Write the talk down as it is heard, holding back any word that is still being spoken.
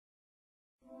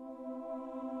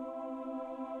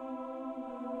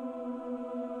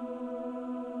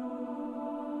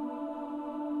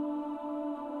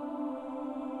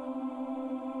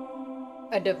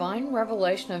A Divine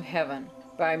Revelation of Heaven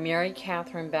by Mary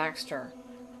Catherine Baxter.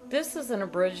 This is an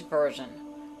abridged version.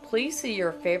 Please see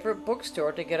your favorite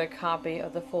bookstore to get a copy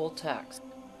of the full text.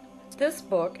 This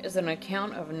book is an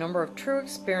account of a number of true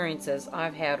experiences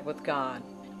I've had with God.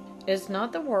 It is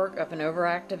not the work of an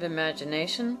overactive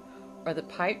imagination or the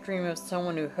pipe dream of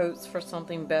someone who hopes for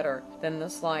something better than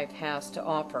this life has to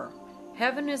offer.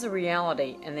 Heaven is a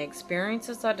reality, and the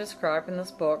experiences I describe in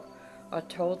this book are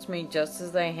told to me just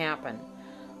as they happen.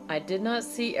 I did not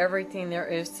see everything there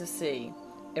is to see.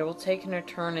 It will take an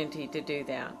eternity to do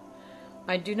that.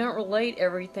 I do not relate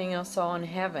everything I saw in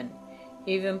heaven.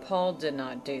 Even Paul did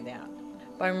not do that.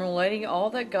 But I'm relating all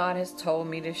that God has told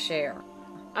me to share.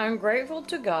 I am grateful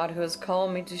to God who has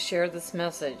called me to share this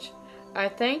message. I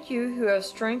thank you who have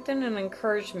strengthened and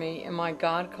encouraged me in my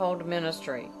God-called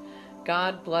ministry.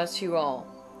 God bless you all.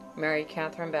 Mary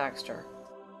Catherine Baxter.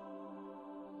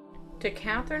 To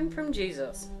Catherine from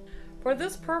Jesus. For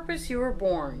this purpose you were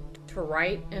born, to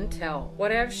write and tell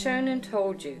what I have shown and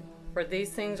told you, for these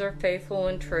things are faithful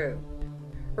and true.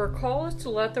 Her call is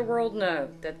to let the world know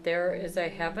that there is a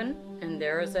heaven and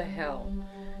there is a hell,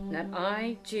 and that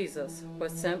I, Jesus,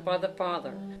 was sent by the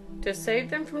Father to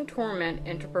save them from torment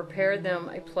and to prepare them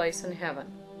a place in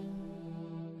heaven.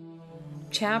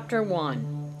 Chapter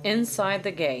 1. Inside the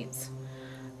Gates.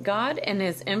 God, in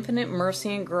His infinite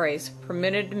mercy and grace,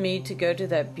 permitted me to go to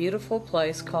that beautiful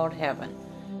place called heaven.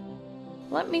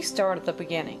 Let me start at the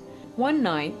beginning. One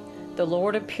night, the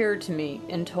Lord appeared to me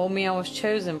and told me I was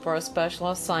chosen for a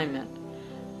special assignment.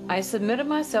 I submitted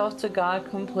myself to God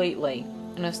completely,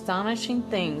 and astonishing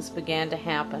things began to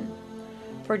happen.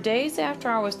 For days after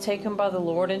I was taken by the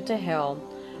Lord into hell,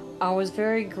 I was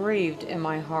very grieved in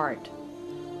my heart.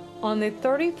 On the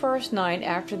 31st night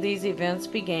after these events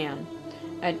began,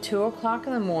 at 2 o'clock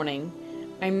in the morning,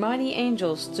 a mighty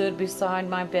angel stood beside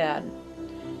my bed.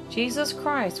 Jesus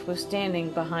Christ was standing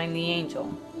behind the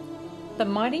angel. The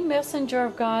mighty messenger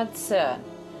of God said,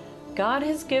 "God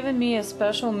has given me a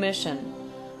special mission.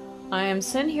 I am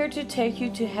sent here to take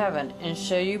you to heaven and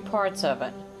show you parts of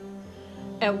it."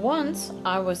 At once,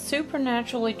 I was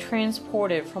supernaturally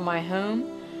transported from my home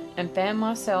and found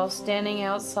myself standing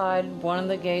outside one of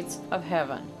the gates of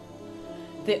heaven.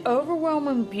 The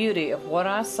overwhelming beauty of what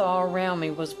I saw around me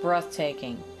was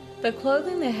breathtaking. The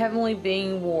clothing the heavenly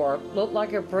being wore looked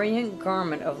like a brilliant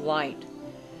garment of light.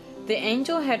 The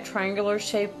angel had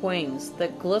triangular-shaped wings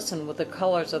that glistened with the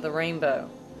colors of the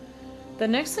rainbow. The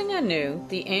next thing I knew,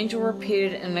 the angel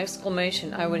repeated an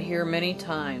exclamation I would hear many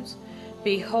times,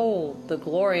 "Behold, the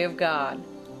glory of God."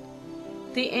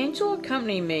 The angel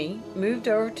accompanying me moved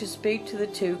over to speak to the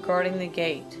two guarding the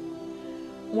gate.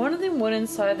 One of them went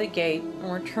inside the gate and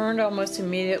returned almost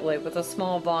immediately with a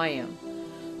small volume.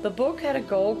 The book had a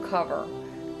gold cover,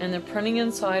 and the printing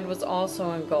inside was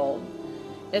also in gold.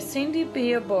 It seemed to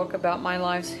be a book about my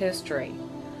life's history.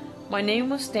 My name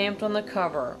was stamped on the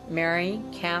cover, Mary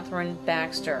Catherine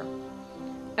Baxter.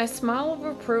 A smile of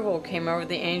approval came over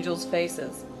the angels'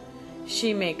 faces.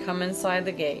 She may come inside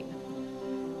the gate.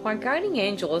 My guiding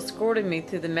angel escorted me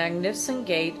through the magnificent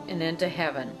gate and into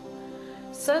heaven.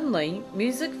 Suddenly,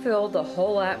 music filled the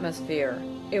whole atmosphere.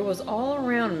 It was all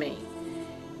around me.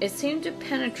 It seemed to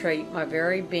penetrate my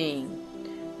very being.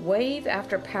 Wave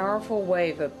after powerful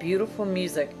wave of beautiful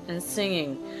music and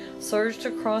singing surged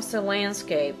across the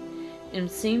landscape and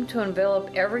seemed to envelop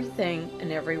everything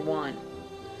and everyone.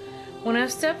 When I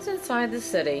stepped inside the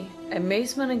city,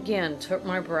 amazement again took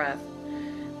my breath.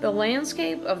 The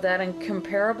landscape of that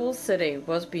incomparable city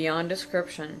was beyond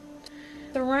description.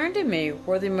 Surrounding me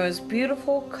were the most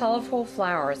beautiful, colorful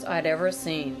flowers I'd ever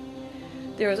seen.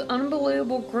 There was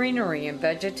unbelievable greenery and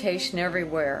vegetation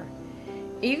everywhere.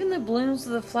 Even the blooms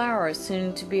of the flowers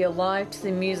seemed to be alive to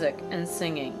the music and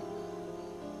singing.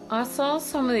 I saw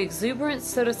some of the exuberant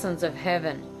citizens of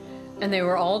heaven, and they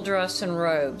were all dressed in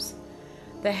robes.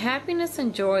 The happiness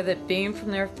and joy that beamed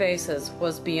from their faces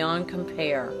was beyond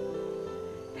compare.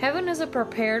 Heaven is a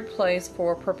prepared place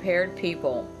for prepared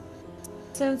people.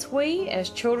 Since we, as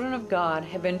children of God,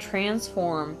 have been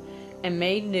transformed and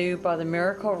made new by the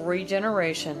miracle of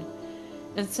regeneration,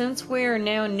 and since we are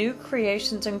now new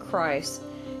creations in Christ,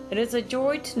 it is a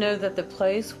joy to know that the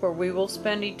place where we will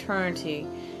spend eternity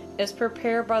is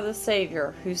prepared by the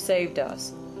Savior who saved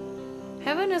us.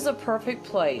 Heaven is a perfect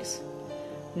place.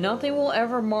 Nothing will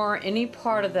ever mar any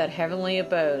part of that heavenly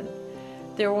abode.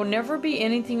 There will never be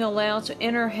anything allowed to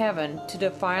enter heaven to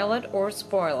defile it or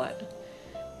spoil it.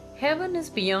 Heaven is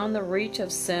beyond the reach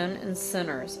of sin and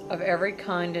sinners of every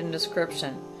kind and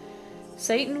description.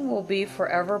 Satan will be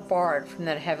forever barred from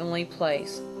that heavenly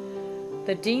place.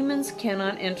 The demons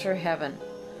cannot enter heaven.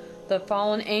 The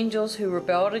fallen angels who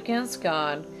rebelled against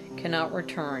God cannot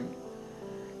return.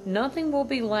 Nothing will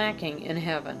be lacking in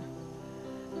heaven.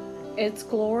 Its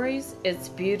glories, its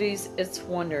beauties, its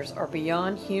wonders are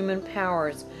beyond human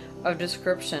powers of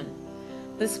description.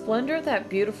 The splendor of that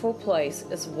beautiful place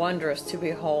is wondrous to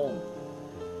behold.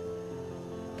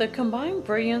 The combined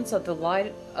brilliance of the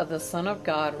light of the Son of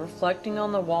God reflecting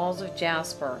on the walls of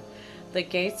jasper, the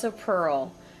gates of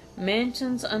pearl,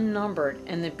 mansions unnumbered,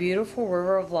 and the beautiful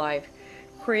river of life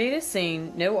create a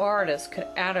scene no artist could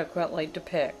adequately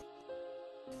depict.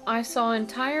 I saw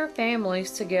entire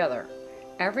families together.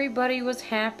 Everybody was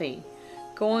happy,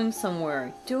 going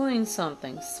somewhere, doing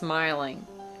something, smiling.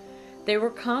 They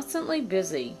were constantly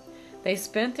busy. They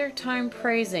spent their time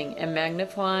praising and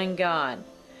magnifying God.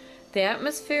 The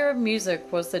atmosphere of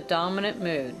music was the dominant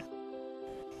mood.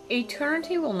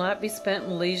 Eternity will not be spent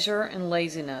in leisure and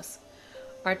laziness.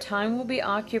 Our time will be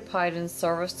occupied in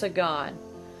service to God.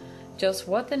 Just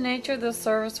what the nature of the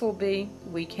service will be,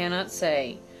 we cannot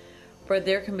say, but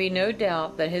there can be no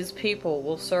doubt that His people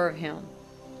will serve Him.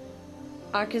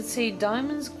 I could see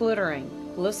diamonds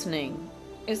glittering, glistening,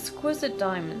 exquisite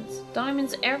diamonds,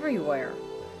 diamonds everywhere.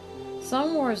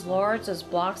 Some were as large as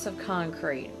blocks of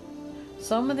concrete.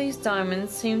 Some of these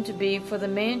diamonds seemed to be for the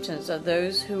mansions of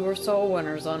those who were soul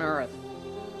winners on earth.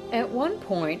 At one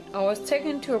point, I was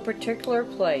taken to a particular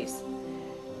place.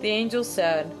 The angel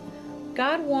said,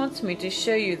 "God wants me to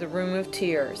show you the room of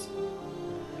tears."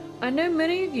 I know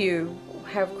many of you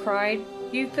have cried.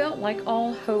 You felt like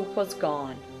all hope was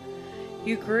gone.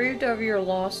 You grieved over your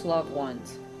lost loved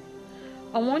ones.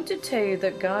 I want to tell you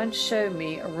that God showed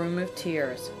me a room of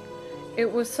tears.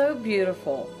 It was so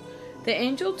beautiful. The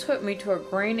angel took me to a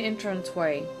grand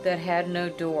entranceway that had no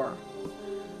door.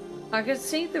 I could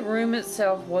see the room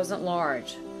itself wasn't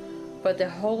large, but the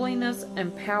holiness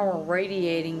and power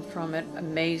radiating from it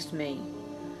amazed me.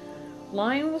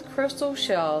 Lined with crystal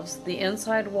shelves, the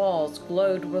inside walls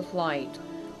glowed with light.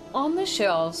 On the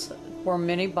shelves were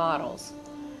many bottles.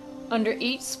 Under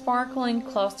each sparkling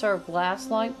cluster of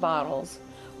glass-like bottles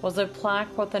was a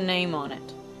plaque with a name on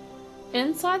it.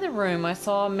 Inside the room I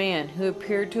saw a man who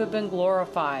appeared to have been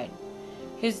glorified.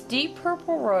 His deep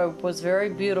purple robe was very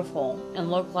beautiful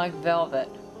and looked like velvet.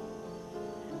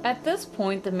 At this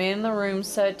point the man in the room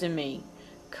said to me,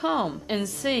 "Come and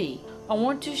see. I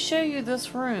want to show you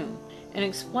this room and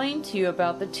explain to you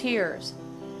about the tears.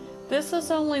 This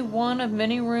is only one of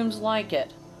many rooms like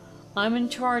it. I'm in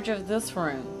charge of this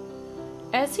room."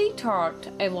 As he talked,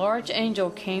 a large angel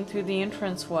came through the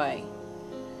entranceway.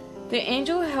 The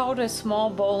angel held a small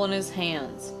bowl in his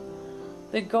hands.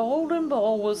 The golden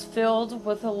bowl was filled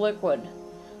with a liquid.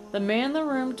 The man in the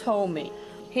room told me,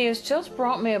 "He has just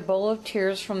brought me a bowl of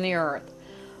tears from the earth.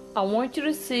 I want you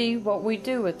to see what we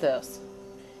do with this."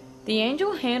 The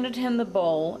angel handed him the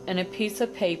bowl and a piece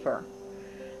of paper.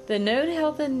 The note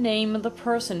held the name of the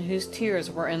person whose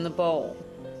tears were in the bowl.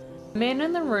 The man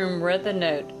in the room read the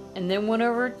note and then went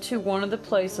over to one of the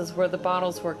places where the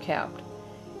bottles were kept.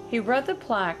 He read the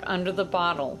plaque under the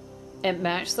bottle. It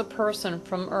matched the person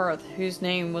from earth whose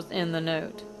name was in the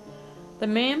note. The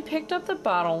man picked up the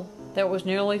bottle that was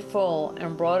nearly full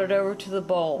and brought it over to the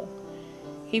bowl.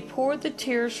 He poured the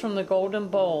tears from the golden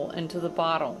bowl into the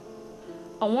bottle.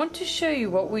 "I want to show you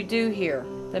what we do here,"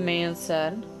 the man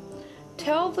said.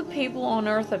 "Tell the people on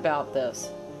earth about this."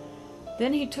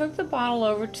 Then he took the bottle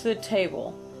over to the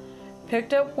table,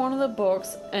 picked up one of the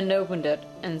books and opened it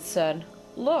and said,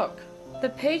 "Look." The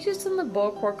pages in the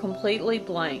book were completely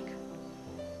blank.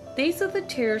 "These are the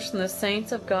tears from the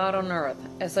saints of God on earth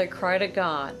as they cry to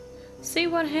God. See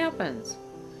what happens."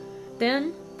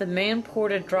 Then the man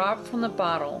poured a drop from the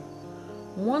bottle,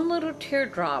 one little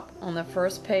teardrop, on the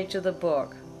first page of the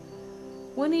book.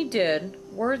 When he did,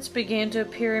 words began to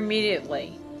appear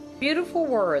immediately. Beautiful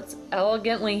words,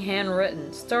 elegantly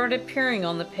handwritten, started appearing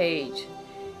on the page.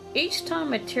 Each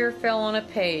time a tear fell on a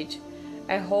page,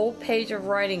 a whole page of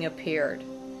writing appeared.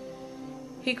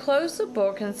 He closed the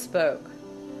book and spoke.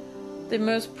 "The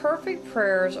most perfect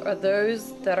prayers are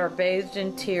those that are bathed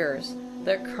in tears,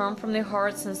 that come from the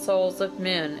hearts and souls of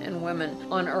men and women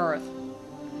on earth."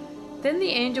 Then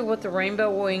the angel with the rainbow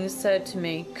wings said to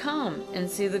me, "Come and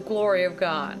see the glory of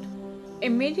God."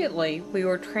 Immediately we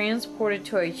were transported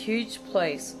to a huge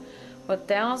place with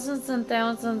thousands and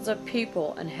thousands of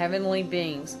people and heavenly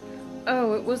beings.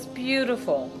 Oh, it was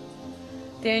beautiful.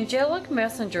 The angelic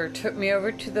messenger took me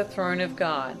over to the throne of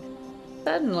God.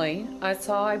 Suddenly, I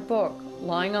saw a book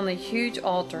lying on the huge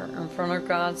altar in front of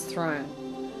God's throne.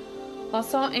 I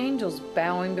saw angels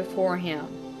bowing before Him.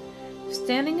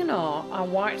 Standing in awe, I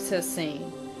watched this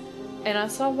scene, and I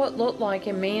saw what looked like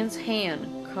a man's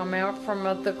hand come out from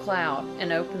the cloud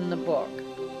and open the book.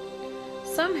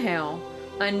 Somehow,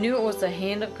 I knew it was the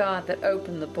hand of God that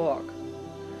opened the book.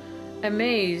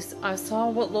 Amazed, I saw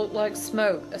what looked like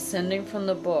smoke ascending from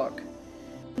the book.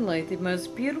 Suddenly, the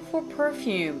most beautiful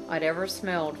perfume I'd ever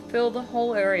smelled filled the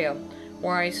whole area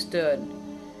where I stood.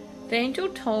 The angel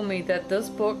told me that this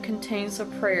book contains the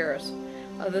prayers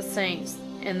of the saints,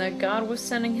 and that God was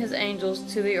sending his angels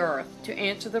to the earth to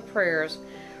answer the prayers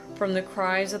from the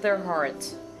cries of their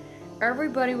hearts.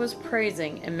 Everybody was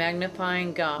praising and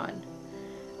magnifying God.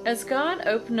 As God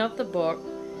opened up the book,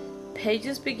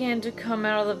 pages began to come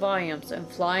out of the volumes and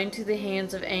fly into the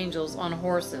hands of angels on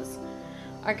horses.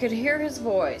 I could hear his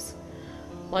voice,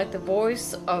 like the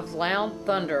voice of loud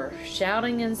thunder,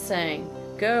 shouting and saying,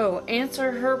 "Go,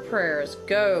 answer her prayers.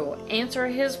 Go, answer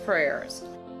his prayers."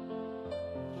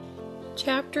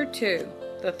 Chapter 2.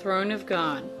 The Throne of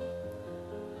God.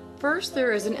 First,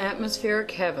 there is an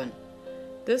atmospheric heaven.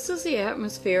 This is the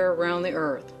atmosphere around the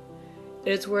earth.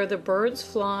 It is where the birds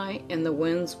fly and the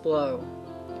winds blow.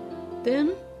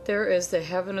 Then there is the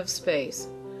heaven of space.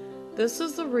 This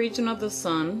is the region of the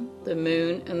sun, the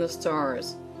moon, and the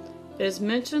stars. It is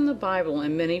mentioned in the Bible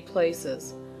in many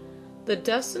places. The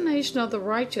destination of the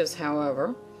righteous,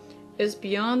 however, is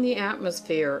beyond the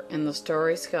atmosphere and the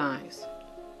starry skies.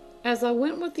 As I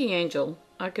went with the angel,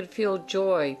 I could feel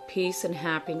joy, peace, and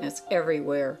happiness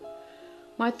everywhere.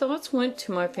 My thoughts went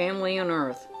to my family on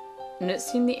earth, and it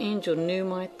seemed the angel knew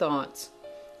my thoughts.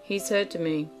 He said to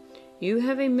me, "You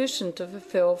have a mission to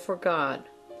fulfill for God.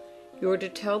 You are to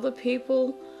tell the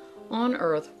people on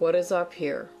earth what is up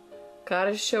here. God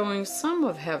is showing some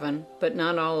of heaven, but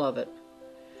not all of it."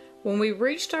 When we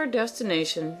reached our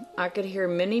destination, I could hear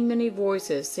many, many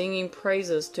voices singing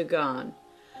praises to God.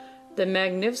 The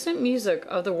magnificent music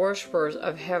of the worshipers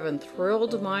of heaven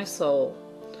thrilled my soul.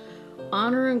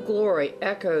 Honor and glory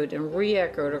echoed and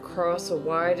re-echoed across a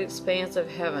wide expanse of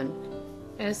heaven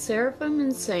as seraphim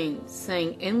and saints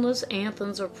sang endless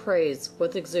anthems of praise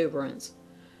with exuberance.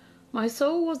 My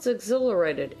soul was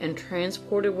exhilarated and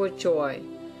transported with joy.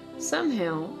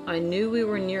 Somehow I knew we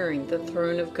were nearing the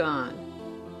throne of God.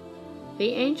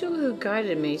 The angel who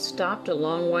guided me stopped a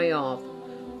long way off,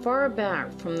 far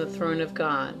back from the throne of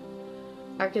God.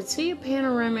 I could see a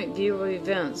panoramic view of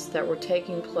events that were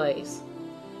taking place.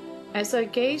 As I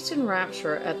gazed in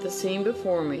rapture at the scene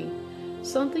before me,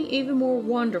 something even more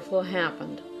wonderful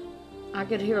happened. I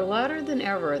could hear louder than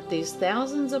ever these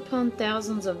thousands upon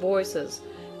thousands of voices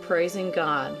praising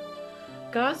God.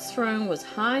 God's throne was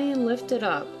high and lifted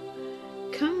up.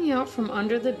 Coming out from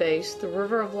under the base, the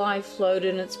river of life flowed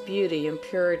in its beauty and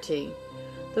purity.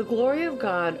 The glory of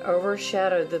God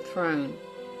overshadowed the throne.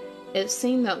 It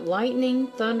seemed that lightning,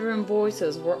 thunder, and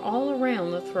voices were all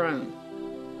around the throne.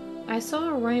 I saw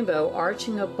a rainbow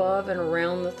arching above and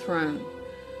around the throne.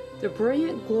 The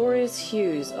brilliant, glorious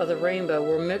hues of the rainbow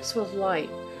were mixed with light,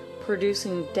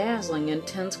 producing dazzling,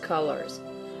 intense colors.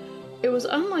 It was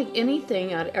unlike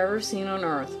anything I'd ever seen on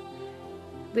earth.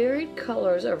 Varied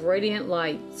colors of radiant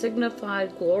light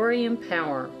signified glory and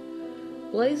power.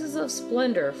 Blazes of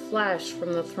splendor flashed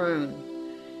from the throne.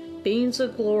 Beams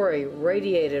of glory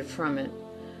radiated from it.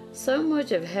 So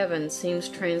much of heaven seems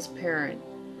transparent,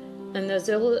 and those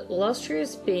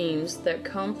illustrious beams that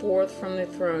come forth from the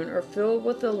throne are filled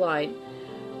with the light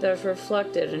that is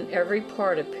reflected in every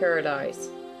part of paradise.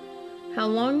 How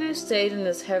long I stayed in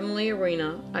this heavenly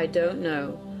arena, I don't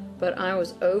know, but I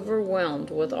was overwhelmed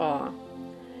with awe.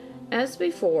 As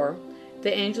before,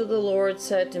 the angel of the Lord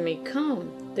said to me,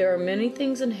 "Come, there are many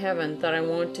things in heaven that I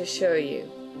want to show you."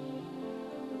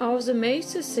 I was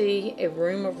amazed to see a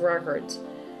room of records,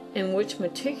 in which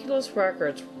meticulous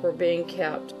records were being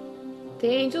kept. The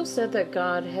angel said that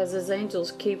God has his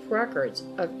angels keep records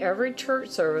of every church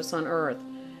service on earth,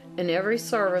 and every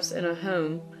service in a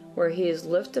home where he is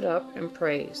lifted up and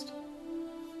praised.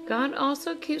 God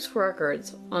also keeps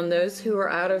records on those who are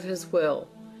out of his will.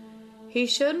 He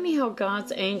showed me how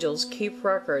God's angels keep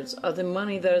records of the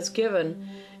money that is given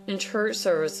in church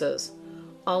services,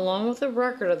 along with a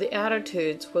record of the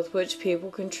attitudes with which people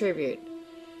contribute.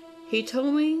 He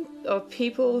told me of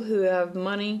people who have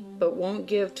money but won't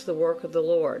give to the work of the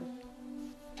Lord.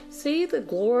 "See the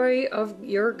glory of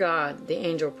your God," the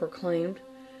angel proclaimed.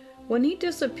 When he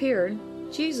disappeared,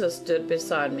 Jesus stood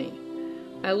beside me.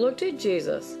 I looked at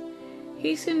Jesus.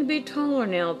 He seemed to be taller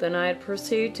now than I had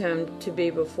perceived him to be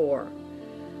before.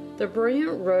 The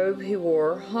brilliant robe he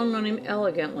wore hung on him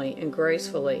elegantly and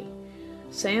gracefully.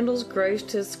 Sandals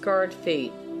graced his scarred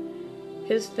feet.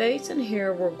 His face and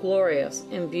hair were glorious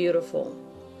and beautiful.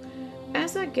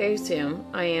 As I gazed at him,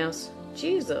 I asked,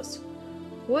 "Jesus,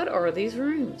 what are these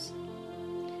rooms?"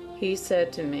 He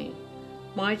said to me,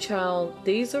 My child,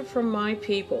 these are from my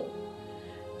people.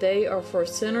 They are for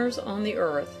sinners on the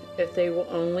earth, if they will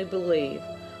only believe.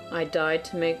 I died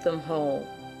to make them whole."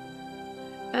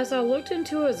 As I looked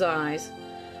into his eyes,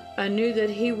 I knew that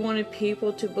he wanted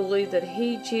people to believe that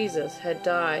he, Jesus, had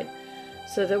died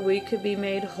so that we could be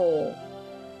made whole.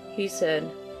 He said,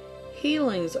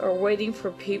 "Healings are waiting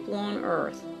for people on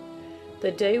earth.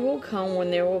 The day will come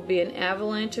when there will be an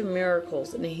avalanche of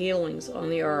miracles and healings on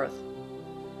the earth."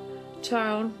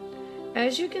 Child,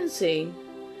 as you can see,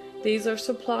 these are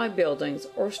supply buildings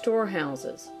or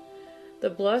storehouses. The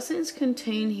blessings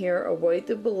contained here await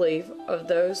the belief of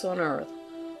those on earth.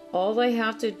 All they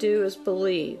have to do is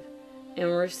believe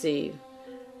and receive.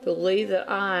 Believe that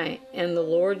I am the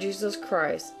Lord Jesus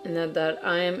Christ and that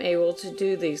I am able to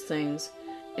do these things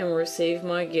and receive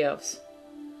my gifts.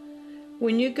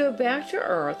 When you go back to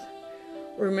earth,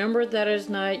 remember that it is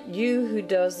not you who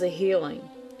does the healing.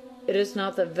 It is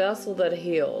not the vessel that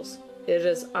heals. It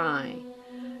is I.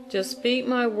 Just speak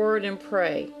my word and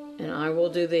pray, and I will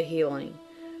do the healing.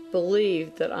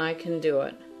 Believe that I can do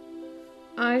it.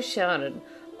 I shouted,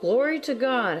 "Glory to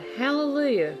God!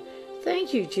 Hallelujah!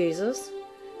 Thank you, Jesus!"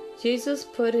 Jesus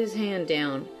put his hand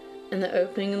down, and the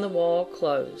opening in the wall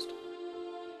closed.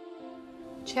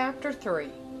 Chapter 3.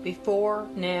 Before,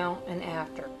 Now, and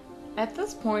After. At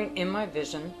this point in my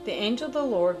vision, the angel of the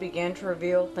Lord began to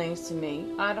reveal things to me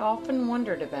I'd often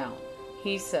wondered about.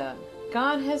 He said,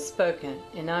 "God has spoken,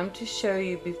 and I'm to show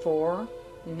you before,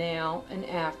 now, and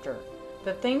after.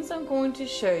 The things I'm going to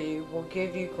show you will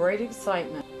give you great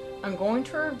excitement. I'm going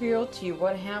to reveal to you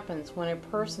what happens when a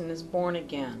person is born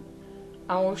again.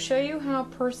 I will show you how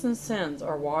a person's sins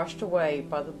are washed away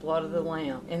by the blood of the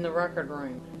Lamb in the record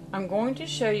room. I'm going to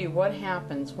show you what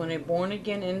happens when a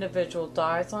born-again individual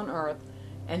dies on earth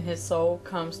and his soul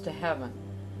comes to heaven."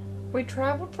 We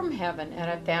traveled from heaven at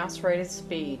a fast rate of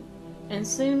speed, and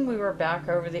soon we were back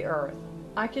over the earth.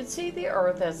 I could see the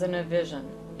earth as in a vision,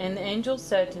 and the angel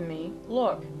said to me,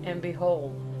 "Look and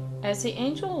behold." As the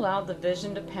angel allowed the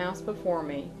vision to pass before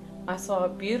me, I saw a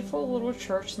beautiful little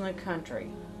church in the country.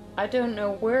 I don't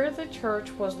know where the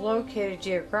church was located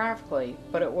geographically,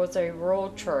 but it was a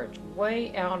rural church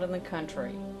way out in the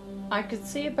country. I could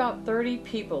see about 30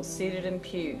 people seated in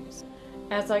pews.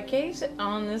 As I gazed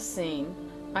on this scene,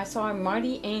 I saw a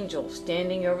mighty angel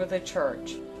standing over the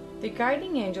church. The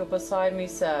guiding angel beside me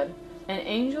said, "An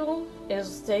angel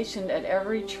is stationed at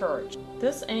every church.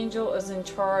 This angel is in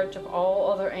charge of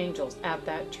all other angels at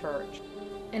that church."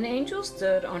 An angel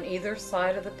stood on either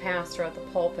side of the pastor at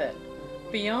the pulpit.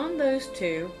 Beyond those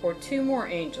two were 2 more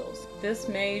angels. This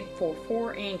made for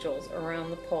 4 angels around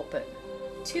the pulpit.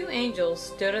 2 angels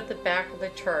stood at the back of the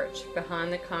church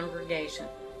behind the congregation.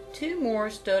 2 more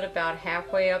stood about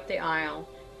halfway up the aisle,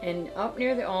 and up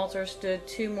near the altar stood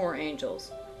 2 more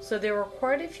angels. So there were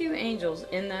quite a few angels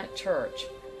in that church,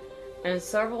 and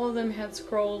several of them had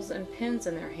scrolls and pens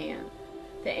in their hand.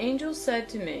 The angel said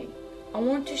to me, "I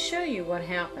want to show you what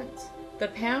happens." The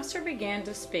pastor began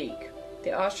to speak.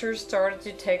 The ushers started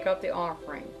to take up the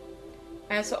offering.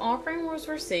 As the offering was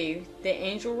received, the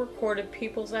angel recorded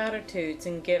people's attitudes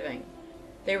in giving.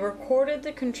 They recorded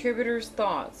the contributors'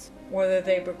 thoughts, whether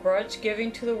they begrudged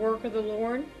giving to the work of the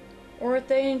Lord, or if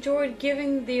they enjoyed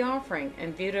giving the offering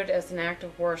and viewed it as an act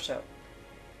of worship.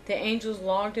 The angels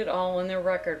logged it all in their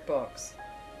record books.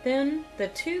 Then the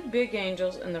 2 big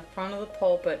angels in the front of the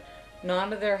pulpit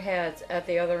nodded their heads at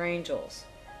the other angels.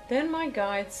 Then my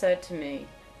guide said to me,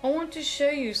 "I want to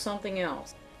show you something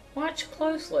else. Watch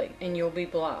closely and you'll be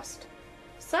blessed."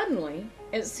 Suddenly,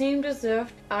 it seemed as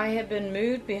if I had been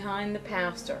moved behind the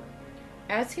pastor.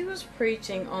 As he was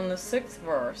preaching on the 6th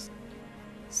verse,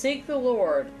 "Seek the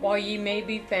Lord while ye may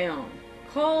be found.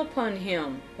 Call upon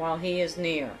him while he is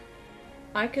near."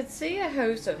 I could see a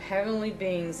host of heavenly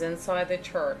beings inside the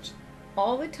church.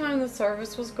 All the time the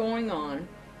service was going on,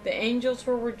 the angels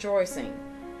were rejoicing.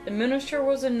 The minister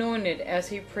was anointed as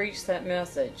he preached that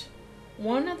message.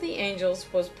 One of the angels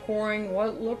was pouring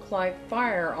what looked like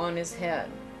fire on his head.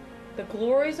 The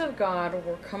glories of God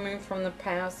were coming from the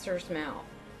pastor's mouth.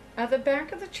 At the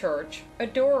back of the church, a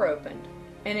door opened,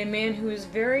 and a man who was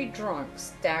very drunk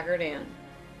staggered in.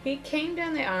 He came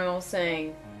down the aisle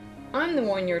saying, "I'm the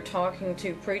one you're talking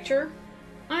to, preacher.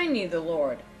 I need the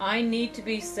Lord. I need to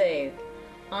be saved.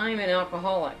 I'm an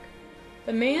alcoholic."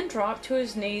 The man dropped to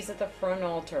his knees at the front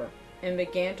altar and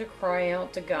began to cry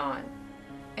out to God.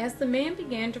 As the man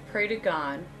began to pray to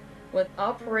God, with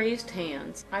upraised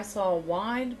hands, I saw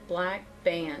wide black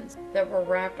bands that were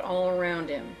wrapped all around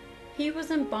him. He was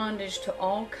in bondage to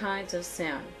all kinds of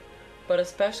sin, but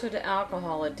especially to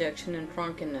alcohol addiction and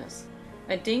drunkenness.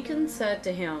 A deacon said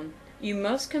to him, You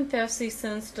must confess these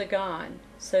sins to God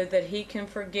so that He can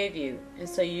forgive you and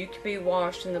so you can be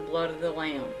washed in the blood of the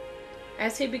Lamb.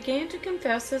 As he began to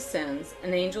confess his sins,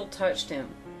 an angel touched him.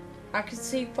 I could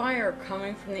see fire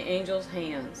coming from the angel's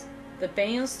hands. The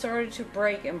bands started to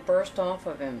break and burst off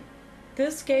of him.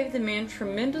 This gave the man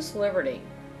tremendous liberty.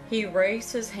 He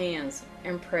raised his hands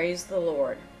and praised the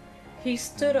Lord. He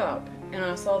stood up, and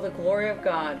I saw the glory of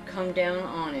God come down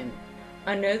on him.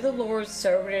 I know the Lord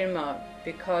sobered him up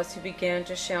because he began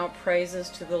to shout praises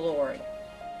to the Lord.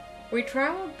 We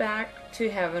traveled back to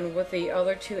heaven with the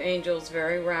other two angels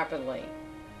very rapidly.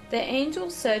 The angel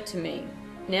said to me,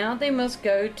 "Now they must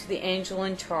go to the angel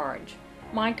in charge."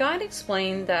 My guide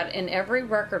explained that in every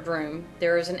record room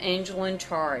there is an angel in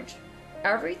charge.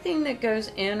 Everything that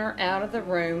goes in or out of the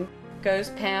room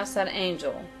goes past that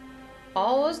angel.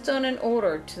 All is done in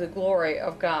order to the glory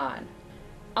of God.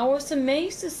 I was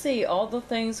amazed to see all the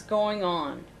things going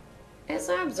on. As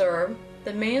I observed,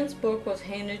 the man's book was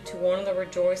handed to one of the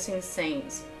rejoicing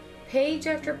saints. Page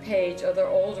after page of their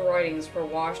old writings were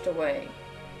washed away.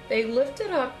 They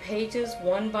lifted up pages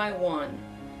one by one,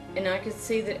 and I could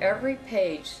see that every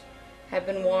page had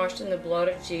been washed in the blood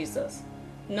of Jesus.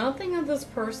 Nothing of this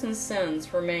person's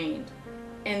sins remained.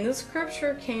 And this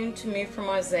scripture came to me from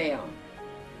Isaiah.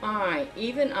 I,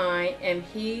 even I, am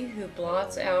he who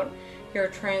blots out your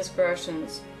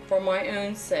transgressions for my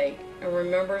own sake, and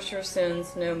remembers your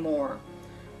sins no more.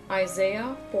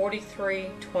 Isaiah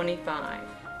 43:25.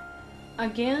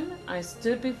 Again I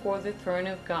stood before the throne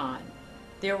of God.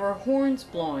 There were horns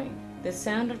blowing, the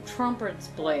sound of trumpets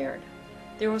blared.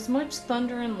 There was much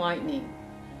thunder and lightning.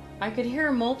 I could hear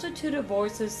a multitude of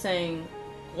voices saying,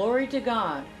 "Glory to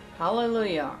God,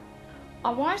 Hallelujah."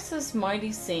 I watched this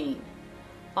mighty scene.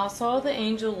 I saw the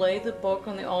angel lay the book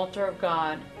on the altar of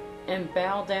God and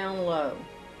bow down low.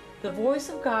 The voice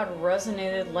of God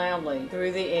resonated loudly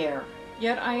through the air,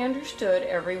 yet I understood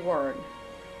every word.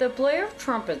 The blare of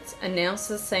trumpets announced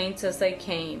the saints as they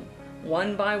came,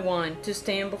 one by one, to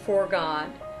stand before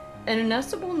God. An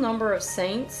inestimable number of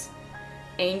saints,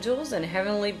 angels, and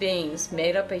heavenly beings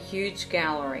made up a huge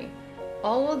gallery.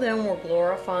 All of them were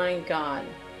glorifying God.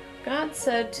 God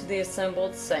said to the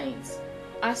assembled saints,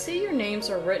 "I see your names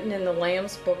are written in the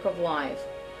Lamb's book of life.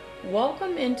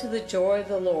 Welcome into the joy of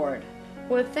the Lord."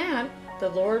 With that, the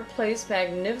Lord placed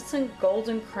magnificent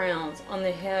golden crowns on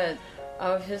the heads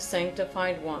of His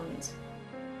sanctified ones.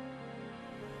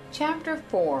 Chapter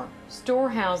 4.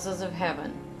 Storehouses of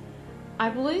Heaven. I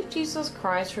believe Jesus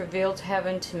Christ revealed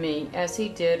heaven to me as He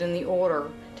did in the order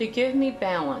to give me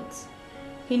balance.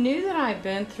 He knew that I had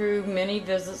been through many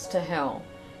visits to hell,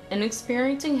 and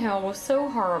experiencing hell was so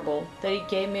horrible that He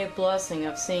gave me a blessing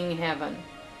of seeing heaven.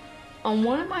 On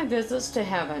one of my visits to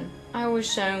heaven, I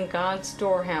was shown God's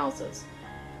storehouses.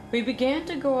 We began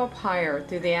to go up higher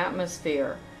through the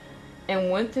atmosphere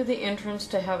and went through the entrance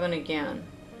to heaven again.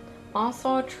 I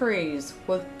saw trees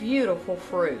with beautiful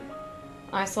fruit.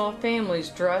 I saw families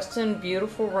dressed in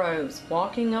beautiful robes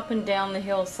walking up and down the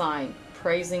hillside,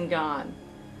 praising God.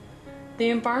 The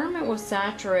environment was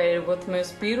saturated with the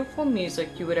most beautiful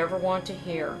music you would ever want to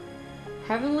hear.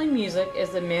 Heavenly music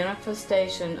is a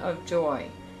manifestation of joy.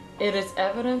 It is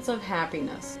evidence of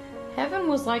happiness. Heaven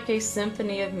was like a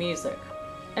symphony of music.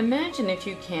 Imagine, if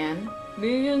you can,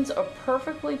 millions of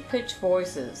perfectly pitched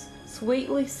voices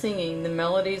sweetly singing the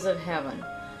melodies of heaven.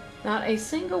 Not a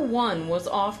single one was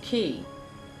off-key.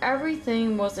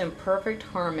 Everything was in perfect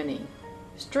harmony.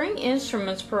 String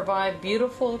instruments provide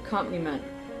beautiful accompaniment,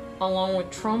 along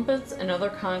with trumpets and other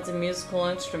kinds of musical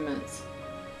instruments.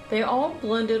 They all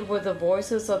blended with the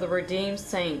voices of the redeemed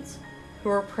saints who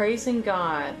were praising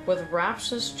God with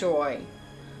rapturous joy.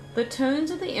 The tones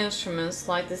of the instruments,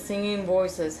 like the singing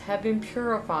voices, have been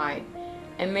purified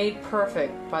and made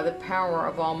perfect by the power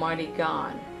of Almighty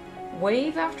God.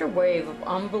 Wave after wave of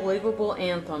unbelievable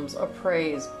anthems of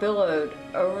praise billowed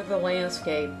over the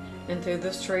landscape and through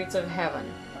the streets of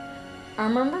heaven. I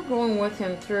remember going with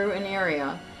him through an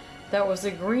area that was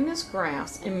the greenest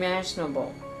grass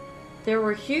imaginable. There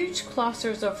were huge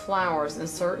clusters of flowers in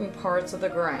certain parts of the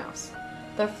grass.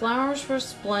 The flowers were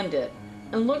splendid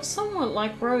and looked somewhat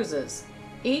like roses.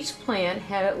 Each plant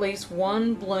had at least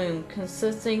one bloom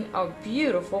consisting of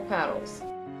beautiful petals.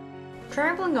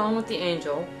 Traveling on with the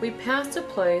angel, we passed a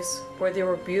place where there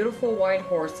were beautiful white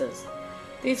horses.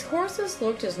 These horses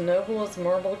looked as noble as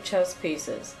marble chess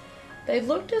pieces. They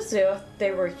looked as if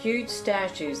they were huge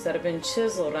statues that had been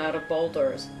chiseled out of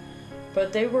boulders,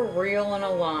 but they were real and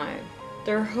alive.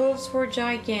 Their hooves were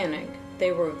gigantic.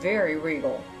 They were very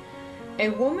regal. A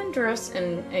woman dressed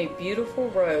in a beautiful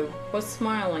robe was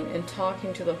smiling and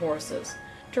talking to the horses.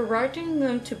 directing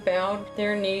them to bow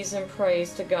their knees in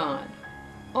praise to God.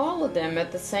 All of them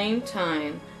at the same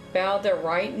time bowed their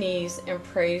right knees and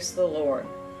praised the Lord.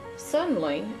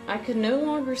 Suddenly, I could no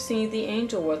longer see the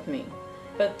angel with me,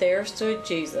 but there stood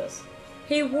Jesus.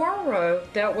 He wore a robe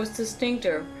that was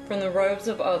distinctive from the robes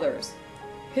of others.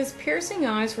 His piercing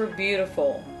eyes were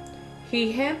beautiful.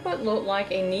 He had what looked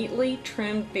like a neatly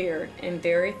trimmed beard and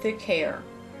very thick hair.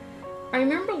 I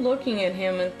remember looking at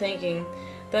him and thinking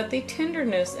that the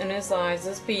tenderness in his eyes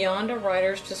is beyond a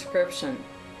writer's description.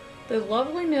 The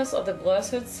loveliness of the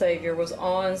blessed Savior was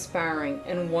awe-inspiring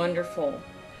and wonderful.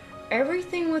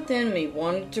 Everything within me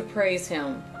wanted to praise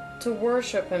him, to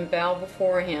worship and bow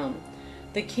before him,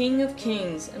 the King of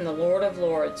Kings and the Lord of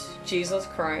Lords, Jesus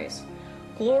Christ.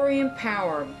 Glory and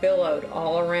power billowed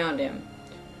all around him.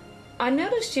 I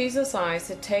noticed Jesus' eyes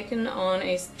had taken on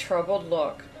a troubled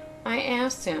look. I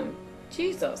asked him,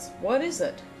 "Jesus, what is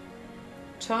it?"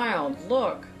 "Child,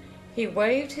 look." He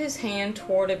waved his hand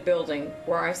toward a building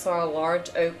where I saw a large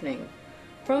opening.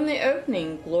 From the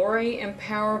opening, glory and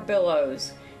power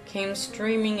billows came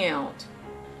streaming out.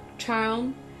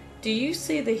 "Child, do you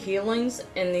see the healings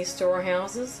in these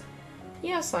storehouses?"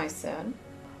 "Yes," I said.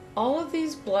 "All of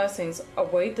these blessings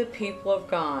await the people of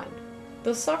God.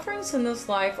 The sufferings in this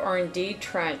life are indeed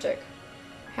tragic.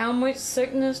 How much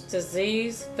sickness,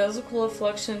 disease, physical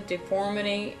affliction,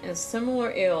 deformity, and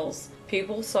similar ills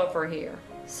people suffer here.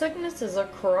 Sickness is a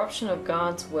corruption of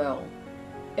God's will.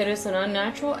 It is an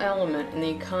unnatural element in the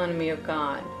economy of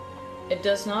God. It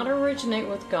does not originate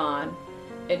with God.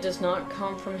 It does not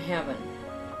come from heaven.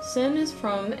 Sin is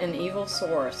from an evil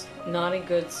source, not a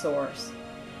good source.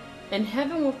 In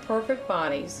heaven with perfect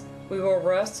bodies, we will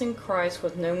rest in Christ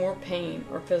with no more pain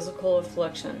or physical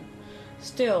affliction.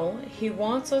 Still, He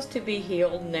wants us to be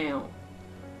healed now.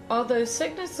 Although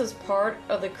sickness is part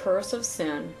of the curse of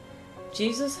sin,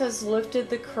 Jesus has lifted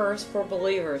the curse for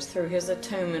believers through His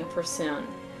atonement for sin.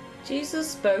 Jesus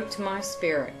spoke to my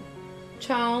spirit,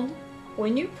 "Child,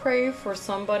 when you pray for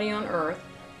somebody on earth,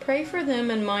 pray for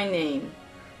them in my name.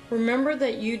 Remember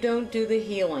that you don't do the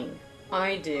healing.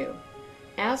 I do.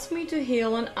 Ask me to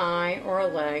heal an eye or a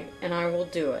leg, and I will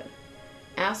do it.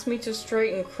 Ask me to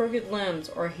straighten crooked limbs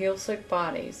or heal sick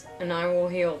bodies, and I will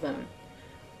heal them.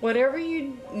 Whatever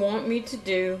you want me to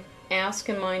do, ask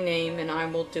in my name, and I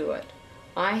will do it.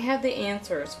 I have the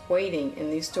answers waiting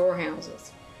in these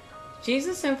storehouses."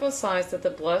 Jesus emphasized that the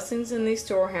blessings in these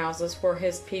storehouses were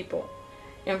His people,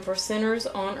 and for sinners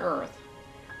on earth.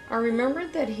 I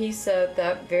remembered that He said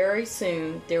that very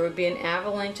soon there would be an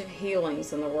avalanche of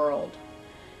healings in the world.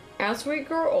 As we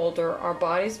grow older, our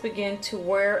bodies begin to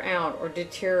wear out or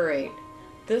deteriorate.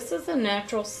 This is a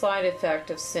natural side effect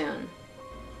of sin,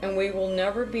 and we will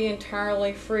never be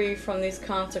entirely free from these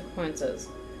consequences.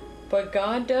 But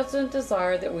God doesn't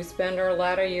desire that we spend our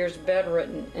latter years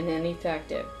bedridden and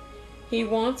ineffective. He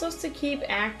wants us to keep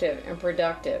active and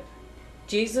productive.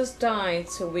 Jesus died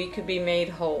so we could be made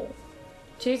whole.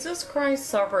 Jesus Christ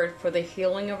suffered for the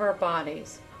healing of our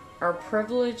bodies. Our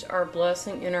privilege, our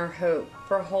blessing, and our hope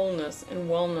for wholeness and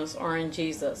wellness are in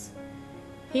Jesus.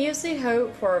 He is the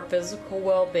hope for our physical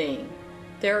well-being.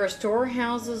 There are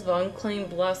storehouses of unclaimed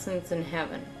blessings in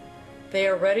heaven. They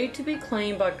are ready to be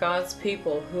claimed by God's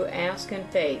people who ask in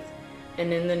faith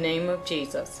and in the name of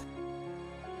Jesus.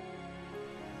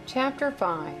 Chapter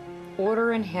 5.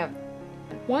 Order in Heaven.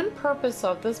 One purpose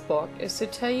of this book is to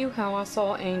tell you how I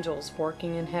saw angels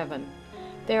working in heaven.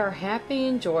 They are happy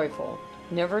and joyful,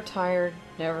 never tired,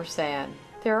 never sad.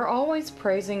 They are always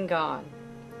praising God.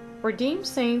 Redeemed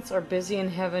saints are busy in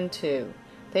heaven too.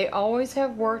 They always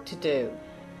have work to do.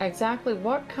 Exactly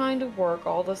what kind of work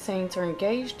all the saints are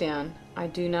engaged in, I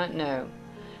do not know.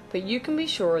 But you can be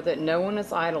sure that no one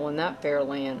is idle in that fair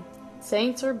land.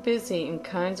 Saints are busy in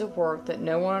kinds of work that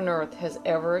no one on earth has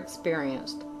ever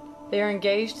experienced. They are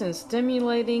engaged in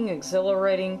stimulating,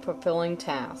 exhilarating, fulfilling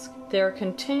tasks. They are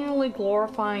continually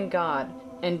glorifying God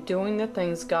and doing the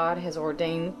things God has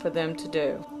ordained for them to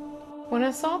do. When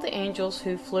I saw the angels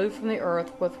who flew from the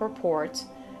earth with reports,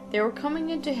 they were coming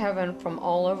into heaven from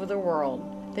all over the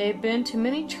world. They had been to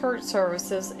many church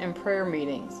services and prayer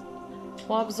meetings.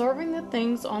 While observing the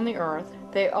things on the earth,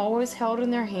 they always held in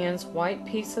their hands white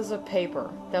pieces of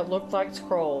paper that looked like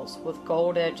scrolls with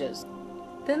gold edges.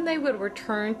 Then they would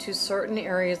return to certain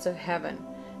areas of heaven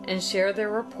and share their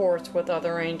reports with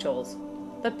other angels.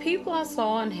 The people I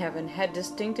saw in heaven had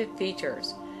distinctive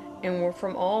features and were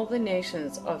from all the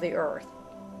nations of the earth.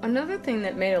 Another thing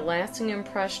that made a lasting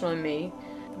impression on me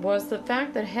was the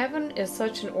fact that heaven is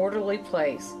such an orderly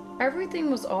place. Everything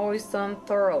was always done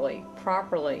thoroughly,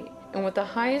 properly, and with the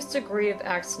highest degree of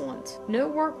excellence. No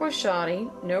work was shoddy,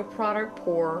 no product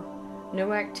poor,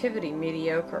 no activity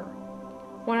mediocre.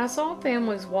 When I saw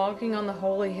families walking on the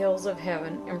holy hills of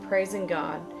heaven and praising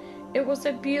God, it was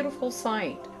a beautiful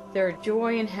sight. Their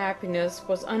joy and happiness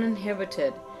was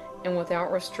uninhibited and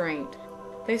without restraint.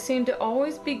 They seemed to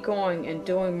always be going and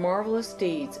doing marvelous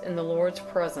deeds in the Lord's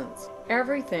presence.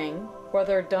 Everything,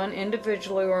 whether done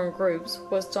individually or in groups,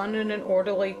 was done in an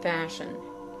orderly fashion.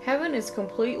 Heaven is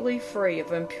completely free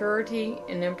of impurity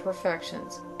and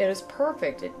imperfections. It is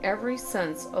perfect in every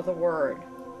sense of the word.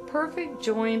 Perfect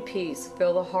joy and peace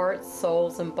fill the hearts,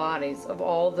 souls, and bodies of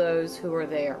all those who are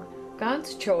there.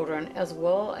 God's children, as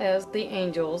well as the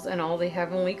angels and all the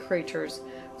heavenly creatures,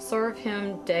 serve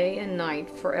Him day and night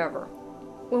forever.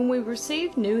 When we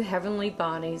receive new heavenly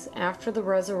bodies after the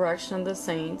resurrection of the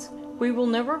saints, we will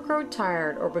never grow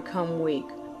tired or become weak.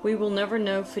 We will never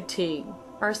know fatigue.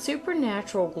 Our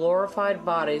supernatural glorified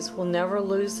bodies will never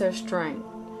lose their strength.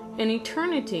 In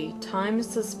eternity, time is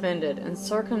suspended and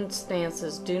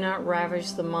circumstances do not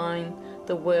ravage the mind,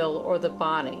 the will, or the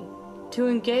body. To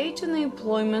engage in the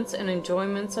employments and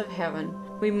enjoyments of heaven,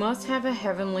 we must have a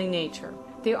heavenly nature.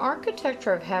 The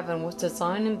architecture of heaven was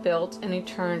designed and built in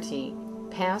eternity,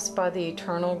 passed by the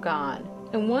eternal God.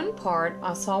 In one part,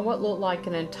 I saw what looked like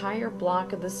an entire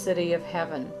block of the city of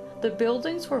heaven. The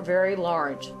buildings were very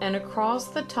large, and across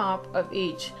the top of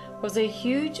each was a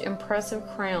huge, impressive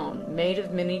crown made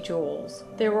of many jewels.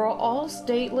 They were all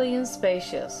stately and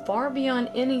spacious, far beyond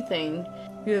anything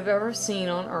you have ever seen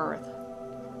on earth.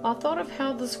 I thought of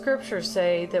how the scriptures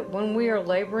say that when we are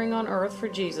laboring on earth for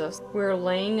Jesus, we are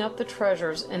laying up the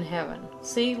treasures in heaven.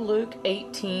 See Luke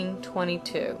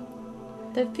 18:22.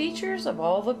 The features of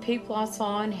all the people I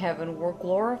saw in heaven were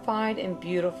glorified and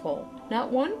beautiful. Not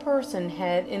one person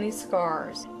had any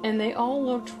scars, and they all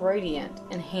looked radiant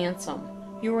and handsome.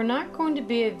 You are not going to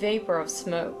be a vapor of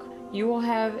smoke. You will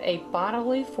have a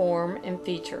bodily form and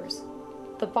features.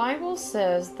 The Bible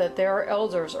says that there are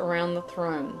elders around the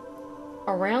throne.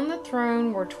 Around the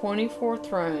throne were 24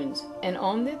 thrones, and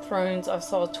on the thrones I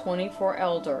saw 24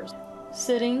 elders,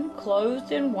 sitting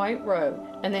clothed in white robe,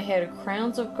 and they had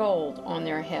crowns of gold on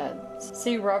their heads.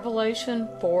 See Revelation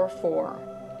 4:4.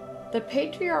 The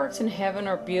patriarchs in heaven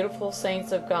are beautiful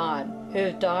saints of God who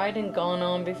have died and gone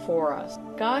on before us.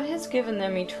 God has given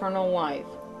them eternal life.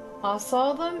 I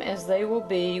saw them as they will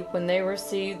be when they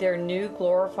receive their new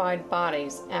glorified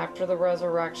bodies after the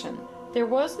resurrection. There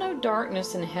was no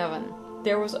darkness in heaven.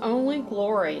 There was only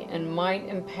glory and might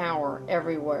and power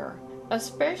everywhere,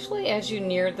 especially as you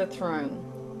neared the throne.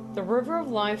 The river of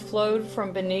life flowed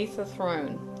from beneath the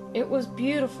throne. It was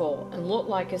beautiful and looked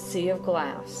like a sea of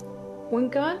glass. When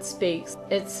God speaks,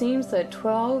 it seems that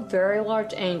 12 very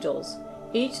large angels,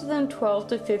 each of them 12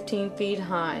 to 15 feet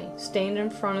high, stand in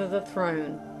front of the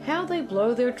throne. How they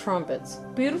blow their trumpets!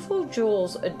 Beautiful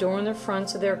jewels adorn the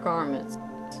fronts of their garments.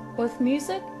 With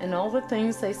music and all the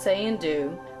things they say and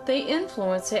do, they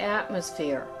influence the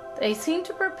atmosphere. They seem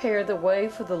to prepare the way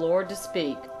for the Lord to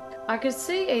speak. I could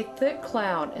see a thick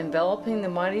cloud enveloping the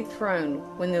mighty throne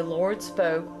when the Lord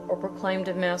spoke or proclaimed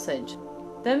a message.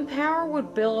 Then power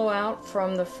would billow out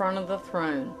from the front of the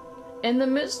throne. In the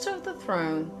midst of the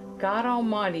throne, God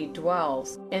Almighty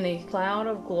dwells in a cloud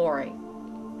of glory.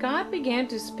 God began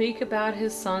to speak about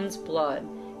His Son's blood.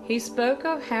 He spoke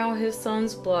of how His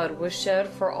Son's blood was shed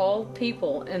for all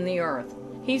people in the earth.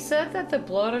 He said that the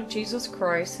blood of Jesus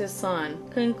Christ, His Son,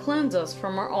 can cleanse us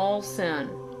from our all sin.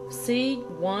 See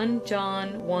 1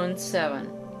 John 1:7.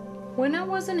 When I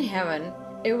was in heaven,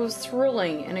 it was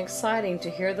thrilling and exciting to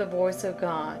hear the voice of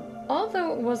God.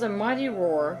 Although it was a mighty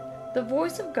roar, the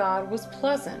voice of God was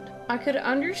pleasant. I could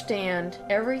understand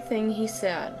everything He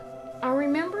said. I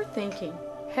remember thinking,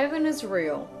 heaven is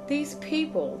real. These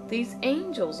people, these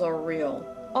angels are real.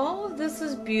 All of this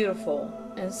is beautiful,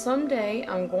 and someday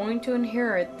I'm going to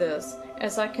inherit this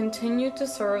as I continue to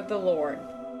serve the Lord.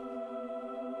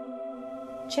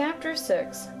 Chapter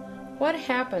 6. What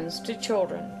happens to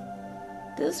children?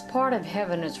 This part of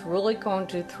heaven is really going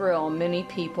to thrill many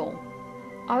people.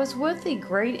 I was with a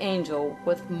great angel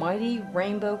with mighty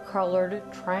rainbow-colored,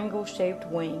 triangle-shaped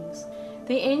wings.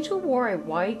 The angel wore a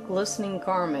white, glistening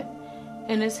garment,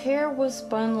 and his hair was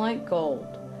spun like gold.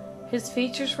 His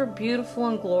features were beautiful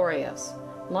and glorious.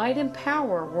 Light and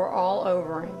power were all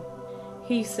over him.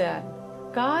 He said,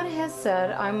 God has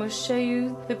said I must show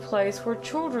you the place where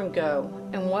children go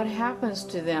and what happens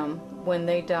to them when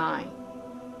they die.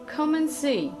 Come and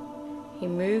see. He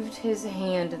moved his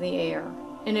hand in the air,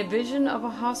 and a vision of a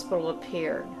hospital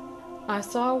appeared. I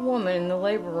saw a woman in the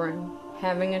labor room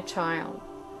having a child.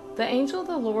 The angel of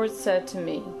the Lord said to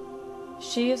me,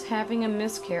 she is having a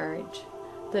miscarriage.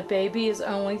 The baby is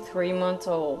only 3 months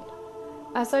old.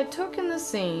 As I took in the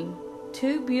scene,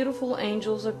 2 beautiful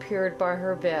angels appeared by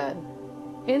her bed.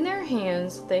 In their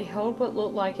hands they held what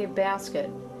looked like a basket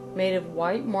made of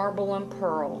white marble and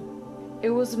pearl. It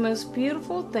was the most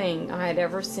beautiful thing I had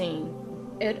ever seen.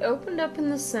 It opened up in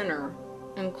the center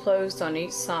and closed on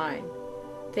each side.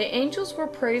 The angels were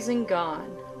praising God.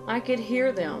 I could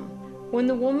hear them. When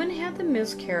the woman had the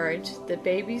miscarriage, the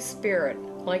baby's spirit,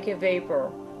 like a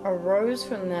vapor, arose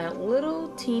from that little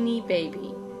teeny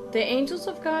baby. The angels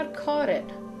of God caught it,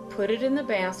 put it in the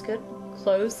basket,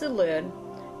 closed the lid,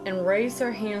 and raised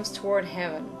their hands toward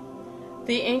heaven.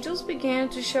 The angels began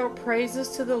to shout praises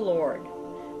to the Lord.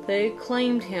 They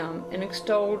acclaimed him and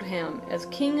extolled him as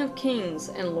King of kings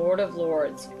and Lord of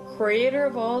lords, Creator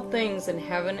of all things in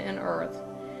heaven and earth.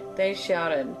 They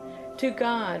shouted, "To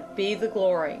God be the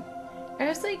glory."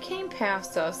 As they came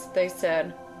past us, they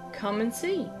said, "Come and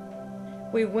see."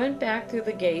 We went back through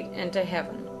the gate into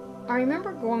heaven. I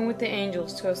remember going with the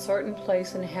angels to a certain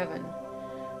place in heaven.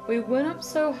 We went up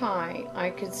so high I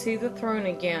could see the throne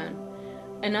again,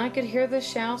 and I could hear the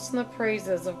shouts and the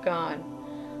praises of God.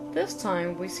 This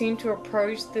time we seemed to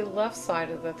approach the left side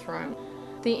of the throne.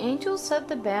 The angels set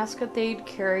the basket they'd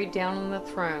carried down on the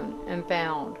throne and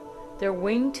bowed. Their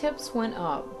wingtips went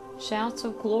up. Shouts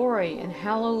of glory and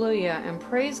hallelujah and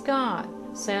praise God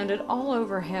sounded all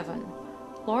over heaven.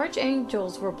 Large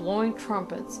angels were blowing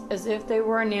trumpets as if they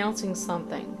were announcing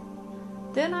something.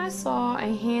 Then I saw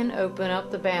a hand open up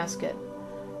the basket.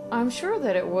 I'm sure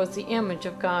that it was the image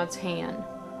of God's hand.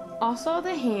 I saw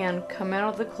the hand come out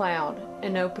of the cloud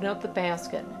and open up the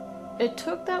basket. It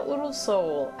took that little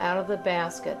soul out of the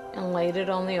basket and laid it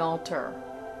on the altar.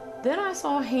 Then I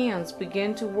saw hands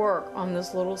begin to work on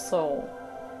this little soul.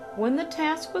 When the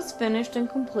task was finished and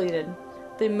completed,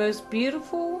 the most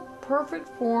beautiful, perfect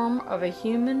form of a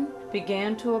human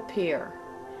began to appear.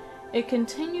 It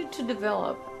continued to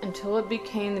develop until it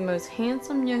became the most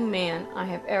handsome young man I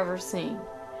have ever seen.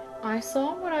 I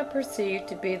saw what I perceived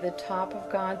to be the top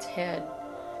of God's head.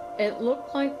 It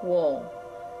looked like wool.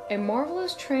 A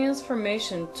marvelous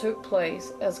transformation took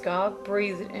place as God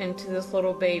breathed into this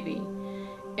little baby,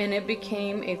 and it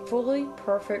became a fully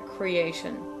perfect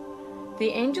creation. The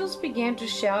angels began to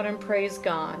shout and praise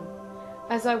God.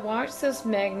 As I watched this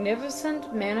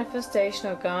magnificent manifestation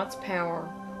of God's power,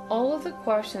 all of the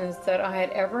questions that I had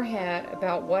ever had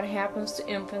about what happens to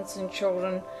infants and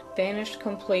children vanished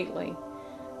completely.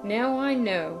 Now I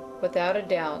know, without a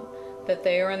doubt, that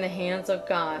they are in the hands of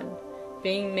God,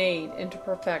 being made into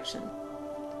perfection.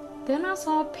 Then I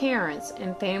saw parents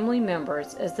and family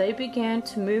members as they began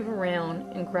to move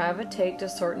around and gravitate to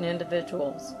certain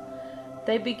individuals.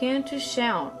 They began to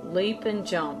shout, leap, and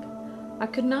jump. I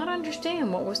could not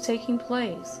understand what was taking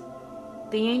place.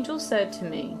 The angel said to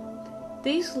me,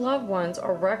 "These loved ones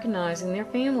are recognizing their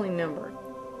family members.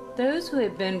 Those who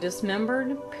had been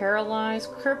dismembered,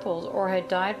 paralyzed, crippled, or had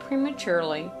died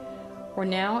prematurely were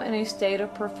now in a state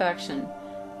of perfection.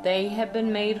 They had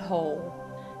been made whole.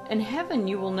 In heaven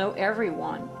you will know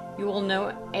everyone. You will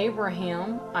know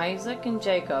Abraham, Isaac, and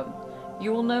Jacob.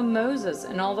 You will know Moses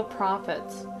and all the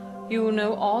prophets. You will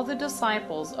know all the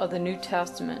disciples of the New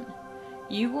Testament.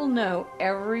 You will know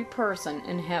every person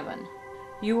in heaven.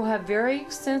 You will have very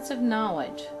extensive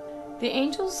knowledge." The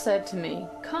angels said to me,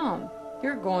 "Come,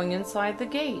 you're going inside the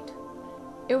gate."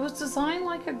 It was designed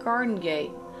like a garden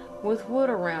gate with wood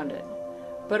around it,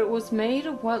 but it was made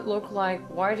of what looked like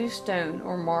whitish stone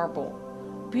or marble.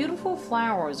 Beautiful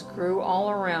flowers grew all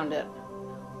around it.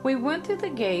 We went through the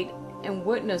gate and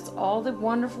witnessed all the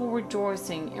wonderful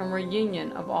rejoicing and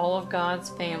reunion of all of God's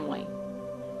family.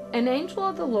 An angel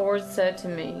of the Lord said to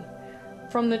me,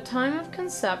 "From the time of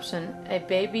conception, a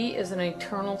baby is an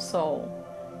eternal soul.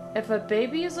 If a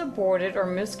baby is aborted or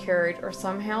miscarried or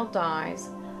somehow dies,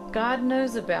 God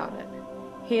knows about it.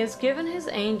 He has given His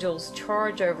angels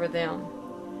charge over them.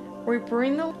 We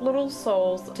bring the little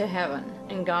souls to heaven,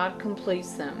 and God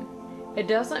completes them. It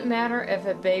doesn't matter if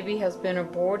a baby has been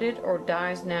aborted or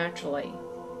dies naturally.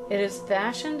 It is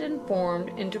fashioned and formed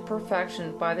into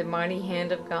perfection by the mighty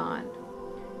hand of God.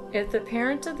 If the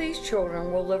parents of these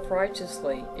children will live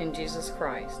righteously in Jesus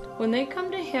Christ, when they come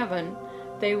to heaven,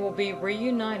 they will be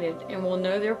reunited and will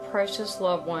know their precious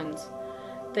loved ones.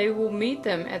 They will meet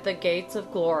them at the gates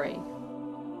of glory."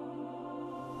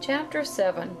 Chapter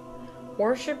 7.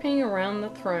 Worshipping Around the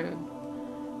Throne.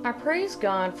 I praise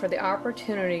God for the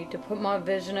opportunity to put my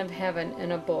vision of heaven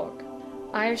in a book.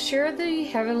 I have shared the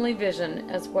heavenly vision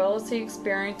as well as the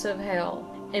experience of hell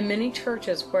in many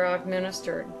churches where I've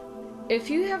ministered. If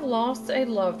you have lost a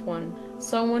loved one,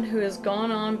 someone who has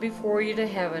gone on before you to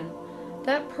heaven,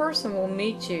 that person will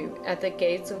meet you at the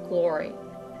gates of glory.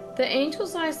 The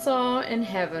angels I saw in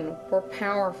heaven were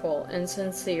powerful and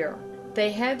sincere.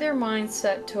 They had their minds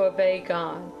set to obey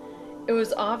God. It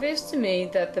was obvious to me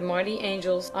that the mighty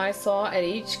angels I saw at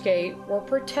each gate were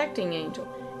protecting angels.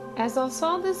 As I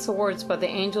saw the swords by the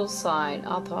angels' side,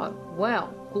 I thought,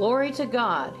 well, glory to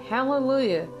God,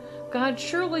 hallelujah, God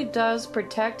surely does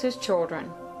protect His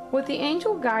children. With the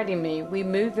angel guiding me, we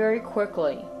moved very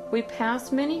quickly. We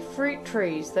passed many fruit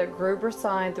trees that grew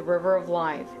beside the river of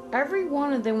life. Every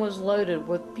one of them was loaded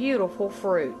with beautiful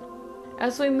fruit.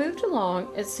 As we moved along,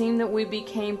 it seemed that we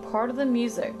became part of the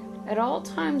music. At all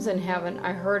times in heaven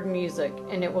I heard music,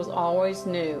 and it was always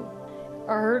new.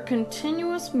 I heard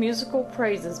continuous musical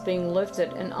praises being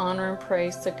lifted in honor and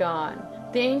praise to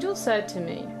God. The angel said to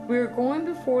me, "We are going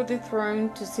before the throne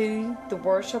to see the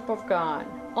worship of God."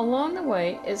 Along the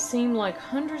way, it seemed like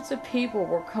hundreds of people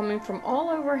were coming from all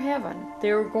over heaven.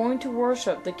 They were going to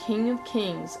worship the King of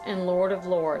Kings and Lord of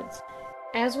Lords.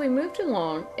 As we moved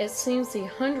along, it seems the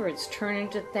hundreds turned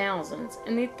into thousands,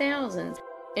 and the thousands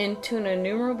into an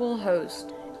innumerable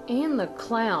host. And the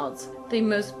clouds, the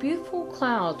most beautiful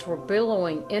clouds, were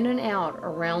billowing in and out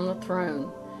around the throne,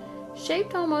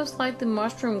 shaped almost like the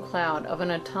mushroom cloud of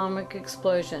an atomic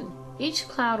explosion. Each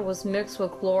cloud was mixed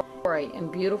with glory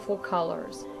and beautiful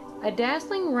colors. A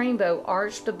dazzling rainbow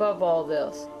arched above all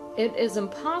this. It is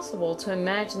impossible to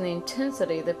imagine the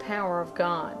intensity, the power of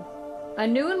God. I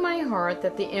knew in my heart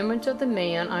that the image of the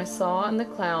man I saw in the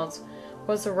clouds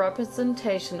was a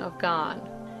representation of God.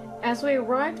 As we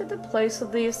arrived at the place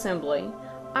of the assembly,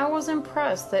 I was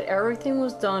impressed that everything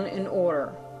was done in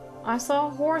order. I saw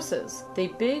horses. The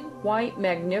big, white,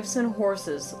 magnificent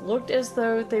horses looked as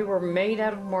though they were made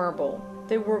out of marble.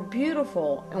 They were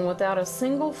beautiful and without a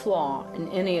single flaw in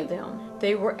any of them.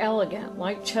 They were elegant,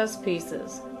 like chess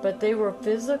pieces, but they were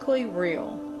physically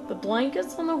real. The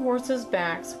blankets on the horses'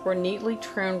 backs were neatly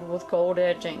trimmed with gold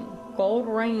edging. Gold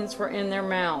reins were in their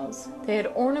mouths. They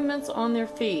had ornaments on their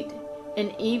feet,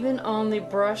 and even on the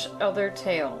brush of their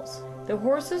tails. The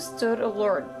horses stood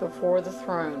alert before the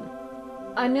throne.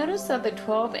 I noticed that the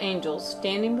 12 angels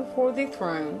standing before the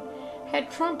throne had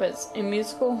trumpets and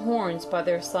musical horns by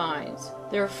their sides.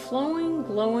 Their flowing,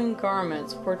 glowing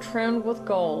garments were trimmed with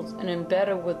gold and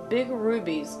embedded with big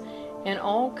rubies and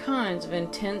all kinds of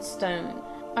intense stone.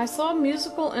 I saw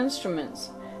musical instruments.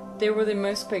 They were the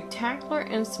most spectacular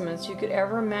instruments you could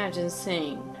ever imagine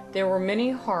seeing. There were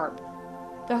many harps.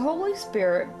 The Holy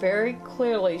Spirit very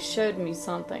clearly showed me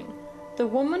something. The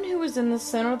woman who was in the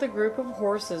center of the group of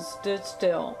horses stood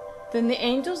still. Then the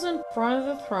angels in front of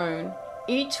the throne,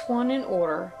 each one in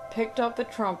order, picked up the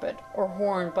trumpet or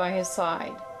horn by his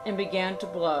side and began to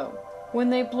blow. When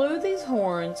they blew these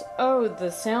horns, oh,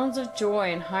 the sounds of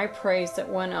joy and high praise that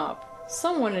went up.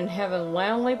 Someone in heaven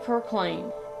loudly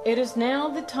proclaimed, "It is now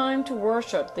the time to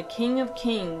worship the King of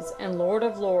Kings and Lord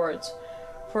of Lords,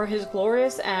 for His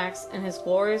glorious acts and His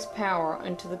glorious power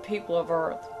unto the people of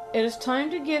earth. It is time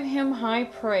to give Him high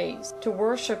praise, to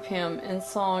worship Him in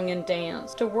song and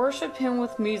dance, to worship Him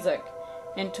with music,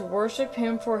 and to worship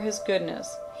Him for His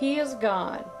goodness. He is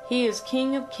God. He is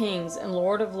King of Kings and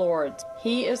Lord of Lords.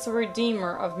 He is the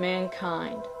Redeemer of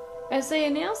mankind." As they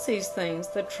announced these things,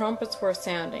 the trumpets were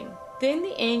sounding. Then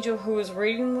the angel who was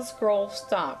reading the scroll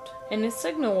stopped, and a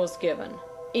signal was given.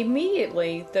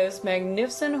 Immediately those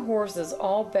magnificent horses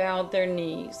all bowed their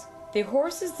knees. The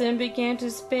horses then began to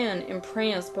spin and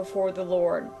prance before the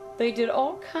Lord. They did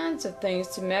all kinds of things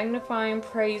to magnify and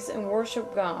praise and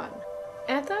worship God.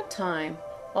 At that time,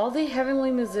 all the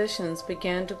heavenly musicians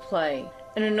began to play,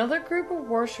 and another group of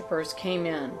worshipers came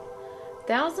in.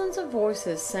 Thousands of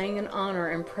voices sang in honor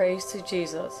and praise to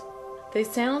Jesus. The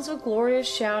sounds of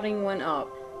glorious shouting went up.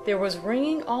 There was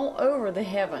ringing all over the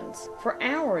heavens. For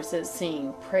hours, it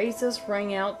seemed, praises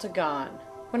rang out to God.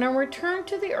 When I returned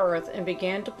to the earth and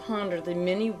began to ponder the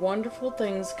many wonderful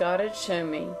things God had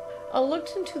shown me, I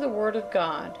looked into the Word of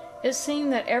God. It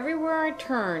seemed that everywhere I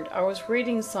turned, I was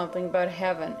reading something about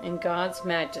heaven and God's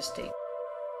majesty.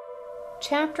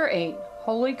 Chapter 8.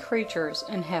 Holy Creatures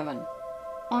in Heaven.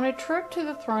 On a trip to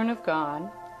the throne of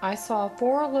God, I saw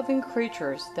 4 living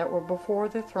creatures that were before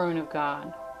the throne of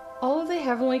God. All of the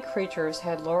heavenly creatures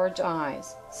had large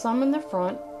eyes, some in the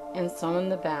front and some in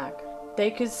the back. They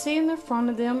could see in the front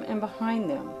of them and behind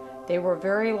them. They were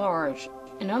very large,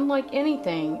 and unlike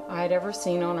anything I had ever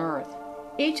seen on earth.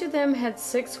 Each of them had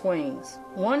 6 wings.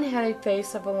 One had a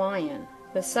face of a lion.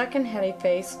 The second had a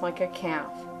face like a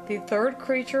calf. The third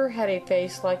creature had a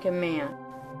face like a man.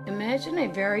 Imagine a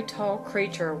very tall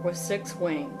creature with 6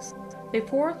 wings. The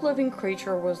 4th living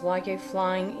creature was like a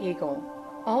flying eagle.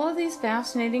 All of these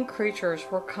fascinating creatures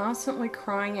were constantly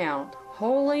crying out,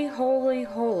 "Holy, holy,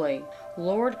 holy,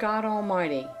 Lord God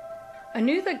Almighty." I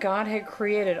knew that God had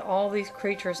created all these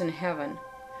creatures in heaven.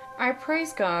 I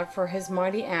praise God for His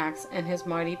mighty acts and His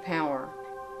mighty power.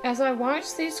 As I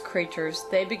watched these creatures,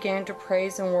 they began to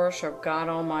praise and worship God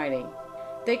Almighty.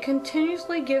 They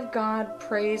continuously give God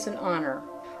praise and honor.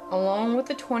 Along with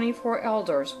the 24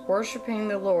 elders, worshiping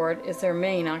the Lord is their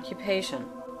main occupation.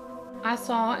 I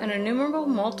saw an innumerable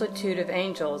multitude of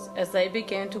angels as they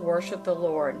began to worship the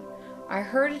Lord. I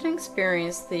heard and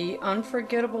experienced the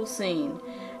unforgettable scene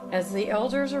as the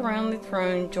elders around the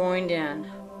throne joined in.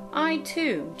 I,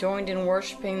 too, joined in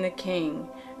worshiping the King,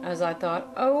 as I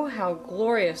thought, oh, how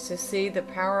glorious to see the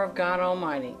power of God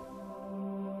Almighty.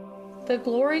 The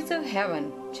Glories of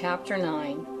Heaven, Chapter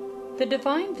 9. The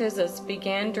divine visits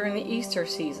began during the Easter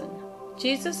season.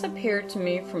 Jesus appeared to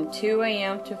me from 2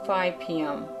 a.m. to 5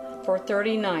 p.m. for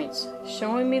 30 nights,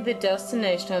 showing me the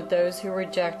destination of those who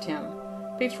reject Him.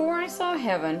 Before I saw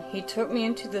heaven, He took me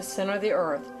into the center of the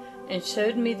earth and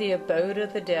showed me the abode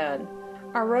of the dead.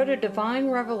 I wrote a divine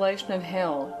revelation of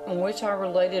hell, in which I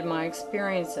related my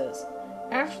experiences.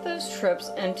 After those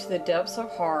trips into the depths of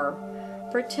horror,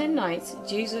 for 10 nights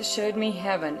Jesus showed me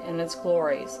heaven and its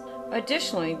glories.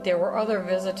 Additionally, there were other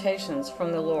visitations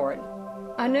from the Lord.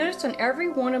 I noticed on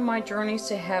every one of my journeys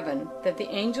to heaven that the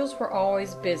angels were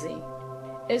always busy.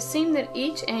 It seemed that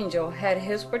each angel had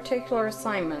his particular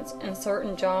assignments and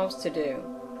certain jobs to do,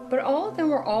 but all of them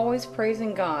were always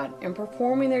praising God and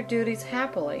performing their duties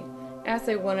happily as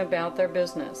they went about their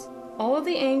business. All of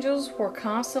the angels were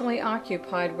constantly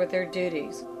occupied with their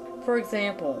duties. For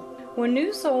example, when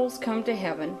new souls come to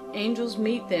heaven, angels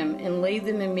meet them and lead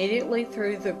them immediately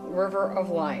through the river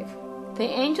of life. The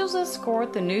angels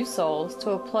escort the new souls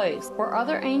to a place where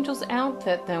other angels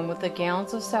outfit them with the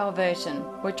gowns of salvation,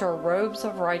 which are robes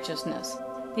of righteousness.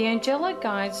 The angelic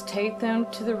guides take them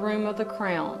to the room of the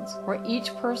crowns, where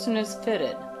each person is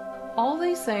fitted. All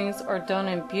these things are done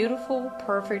in beautiful,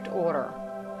 perfect order.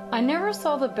 I never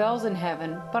saw the bells in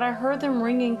heaven, but I heard them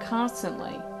ringing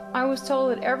constantly. I was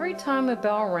told that every time a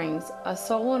bell rings, a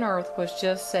soul on earth was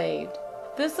just saved.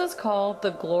 This is called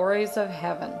the Glories of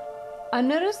Heaven. I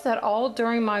noticed that all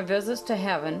during my visits to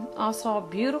heaven, I saw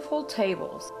beautiful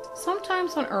tables.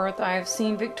 Sometimes on earth I have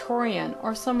seen Victorian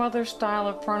or some other style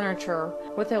of furniture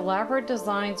with elaborate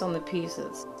designs on the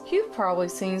pieces. You've probably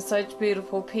seen such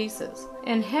beautiful pieces.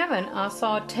 In heaven I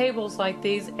saw tables like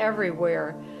these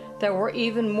everywhere that were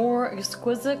even more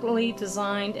exquisitely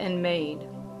designed and made.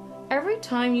 Every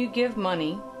time you give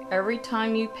money, every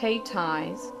time you pay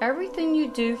tithes, everything you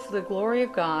do for the glory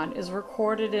of God is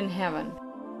recorded in heaven.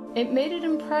 It made an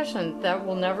impression that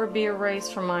will never be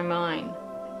erased from my mind.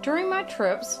 During my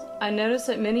trips, I noticed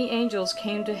that many angels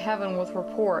came to heaven with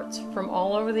reports from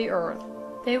all over the earth.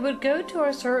 They would go to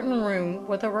a certain room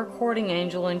with a recording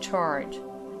angel in charge.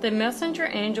 The messenger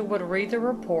angel would read the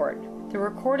report. The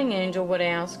recording angel would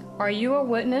ask, "Are you a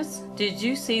witness? Did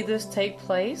you see this take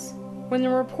place?" When the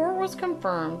report was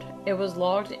confirmed, it was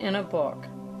logged in a book.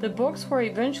 The books were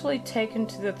eventually taken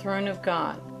to the throne of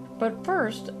God, but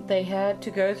first they had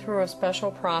to go through a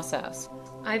special process.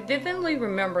 I vividly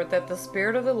remember that the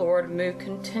Spirit of the Lord moved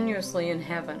continuously in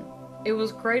heaven. It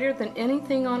was greater than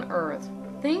anything on earth.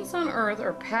 Things on earth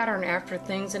are patterned after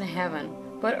things in heaven,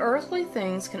 but earthly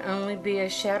things can only be a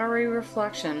shadowy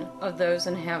reflection of those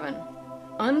in heaven.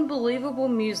 Unbelievable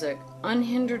music,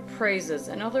 unhindered praises,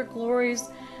 and other glories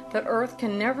that earth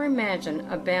can never imagine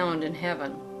abound in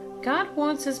heaven. God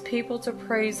wants His people to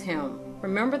praise Him.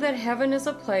 Remember that heaven is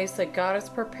a place that God has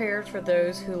prepared for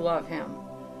those who love Him.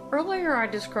 Earlier I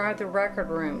described the record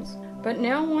rooms, but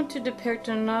now I want to depict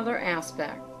another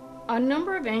aspect. A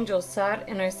number of angels sat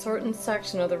in a certain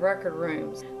section of the record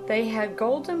rooms. They had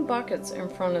golden buckets in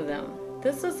front of them.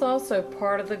 This is also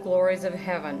part of the glories of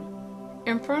heaven.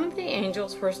 In front of the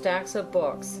angels were stacks of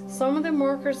books. Some of the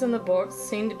markers in the books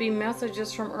seemed to be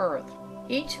messages from earth.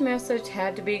 Each message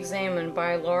had to be examined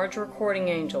by a large recording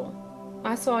angel.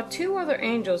 I saw 2 other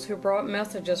angels who brought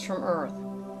messages from earth.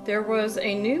 There was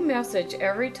a new message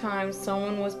every time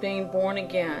someone was being born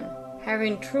again,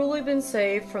 having truly been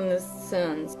saved from the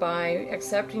sins by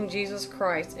accepting Jesus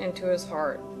Christ into his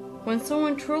heart. When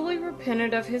someone truly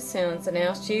repented of his sins and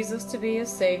asked Jesus to be his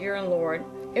Savior and Lord,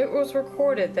 it was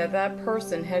recorded that that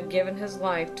person had given his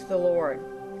life to the Lord.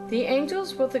 The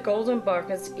angels with the golden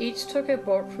buckets each took a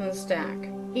book from the stack.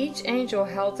 Each angel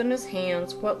held in his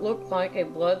hands what looked like a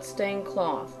blood-stained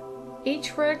cloth.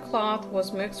 Each red cloth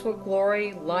was mixed with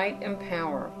glory, light, and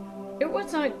power. It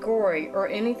was not gory or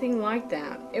anything like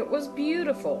that. It was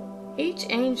beautiful. Each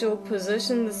angel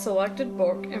positioned the selected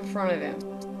book in front of him.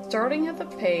 Starting at the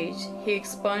page, he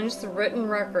expunged the written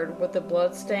record with the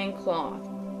blood-stained cloth.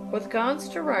 With God's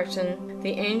direction,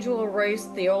 the angel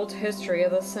erased the old history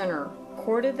of the sinner,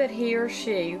 recorded that he or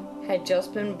she had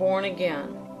just been born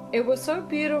again. It was so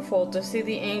beautiful to see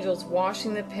the angels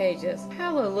washing the pages.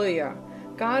 Hallelujah!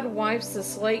 God wipes the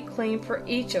slate clean for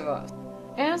each of us.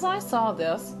 As I saw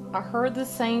this, I heard the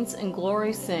saints in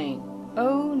glory sing,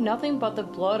 "Oh, nothing but the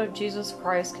blood of Jesus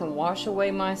Christ can wash away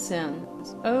my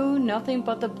sins. Oh, nothing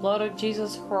but the blood of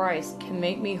Jesus Christ can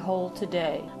make me whole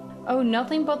today. Oh,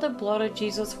 nothing but the blood of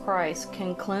Jesus Christ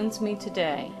can cleanse me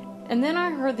today." And then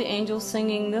I heard the angels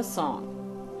singing this song,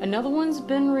 "Another one's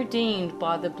been redeemed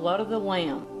by the blood of the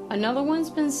Lamb. Another one's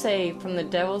been saved from the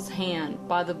devil's hand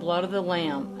by the blood of the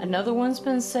Lamb. Another one's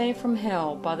been saved from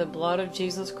hell by the blood of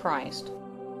Jesus Christ."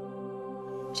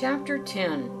 Chapter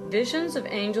 10. Visions of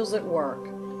Angels at Work.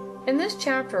 In this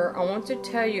chapter, I want to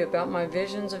tell you about my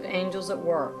visions of angels at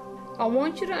work. I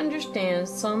want you to understand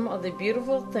some of the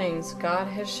beautiful things God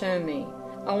has shown me.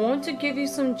 I want to give you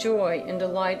some joy and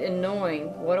delight in knowing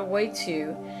what awaits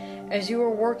you as you are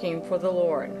working for the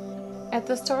Lord. At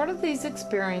the start of these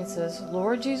experiences,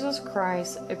 Lord Jesus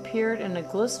Christ appeared in a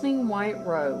glistening white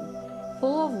robe,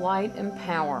 full of light and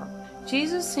power.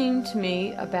 Jesus seemed to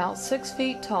me about 6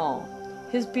 feet tall.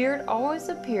 His beard always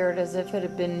appeared as if it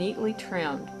had been neatly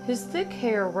trimmed. His thick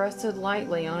hair rested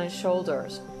lightly on his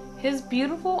shoulders. His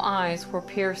beautiful eyes were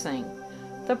piercing.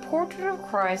 The portrait of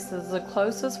Christ is the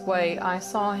closest way I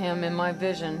saw him in my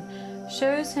vision,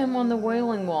 shows him on the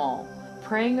Wailing Wall,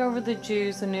 praying over the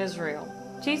Jews in Israel.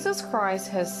 Jesus Christ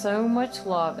has so much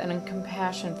love and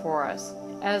compassion for us,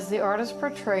 as the artist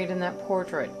portrayed in that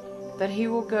portrait, that he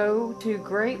will go to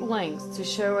great lengths to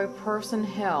show a person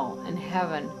hell and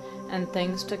heaven and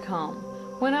things to come.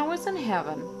 When I was in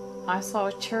heaven, I saw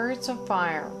chariots of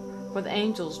fire with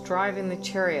angels driving the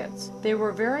chariots. They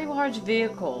were very large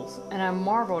vehicles, and I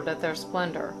marveled at their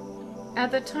splendor. At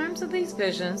the times of these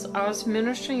visions, I was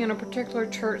ministering in a particular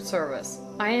church service.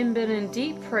 I had been in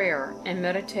deep prayer and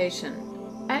meditation.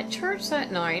 At church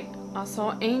that night, I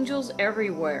saw angels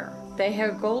everywhere. They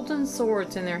had golden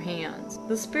swords in their hands.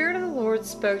 The Spirit of the Lord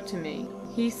spoke to me.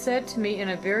 He said to me in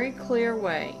a very clear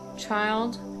way,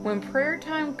 "Child, when prayer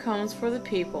time comes for the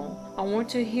people, I want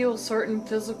to heal certain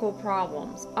physical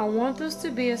problems. I want this to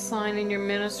be a sign in your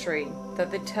ministry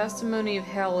that the testimony of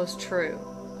hell is true.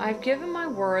 I've given my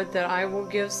word that I will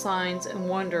give signs and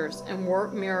wonders and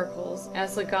work miracles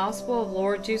as the gospel of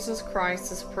Lord Jesus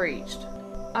Christ is preached."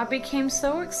 I became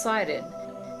so excited.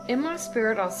 In my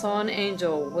spirit I saw an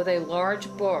angel with a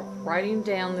large book writing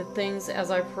down the things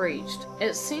as I preached.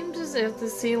 It seemed as if the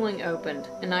ceiling opened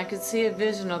and I could see a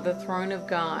vision of the throne of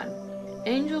God.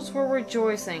 Angels were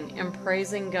rejoicing and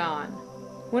praising God.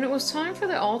 When it was time for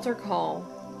the altar call,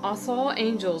 I saw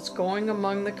angels going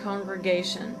among the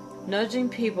congregation, nudging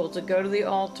people to go to the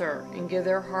altar and give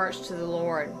their hearts to the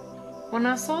Lord. When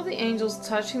I saw the angels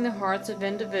touching the hearts of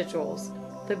individuals,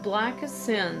 the blackest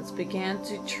sins began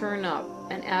to churn up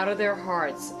and out of their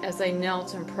hearts as they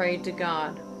knelt and prayed to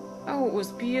God. Oh, it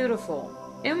was beautiful.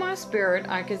 In my spirit,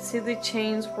 I could see the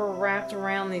chains were wrapped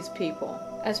around these people.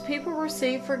 As people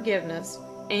received forgiveness,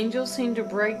 angels seemed to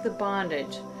break the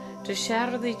bondage, to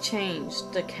shatter the chains,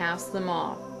 to cast them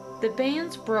off. The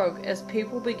bands broke as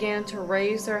people began to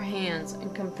raise their hands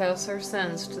and confess their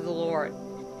sins to the Lord.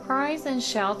 Cries and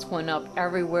shouts went up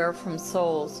everywhere from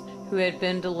souls who had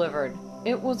been delivered.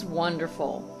 It was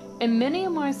wonderful. In many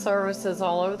of my services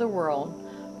all over the world,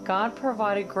 God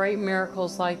provided great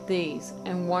miracles like these,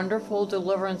 and wonderful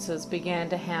deliverances began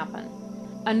to happen.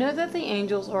 I know that the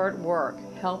angels are at work,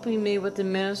 helping me with the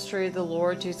ministry of the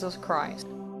Lord Jesus Christ.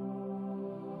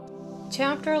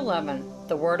 Chapter 11.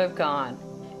 The Word of God.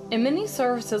 In many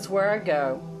services where I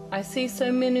go, I see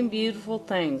so many beautiful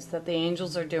things that the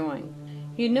angels are doing.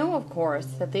 You know, of course,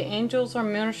 that the angels are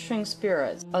ministering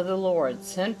spirits of the Lord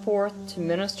sent forth to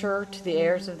minister to the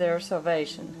heirs of their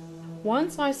salvation.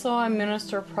 Once I saw a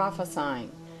minister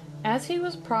prophesying. As he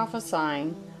was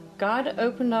prophesying, God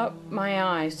opened up my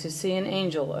eyes to see an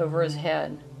angel over his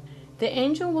head. The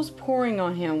angel was pouring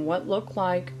on him what looked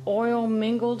like oil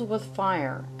mingled with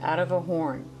fire out of a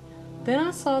horn. Then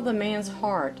I saw the man's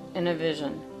heart in a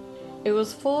vision. It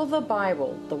was full of the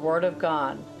Bible, the Word of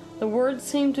God. The words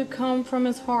seemed to come from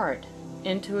his heart,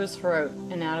 into his throat,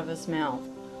 and out of his mouth.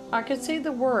 I could see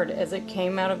the word as it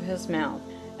came out of his mouth.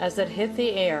 As it hit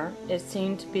the air, it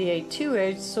seemed to be a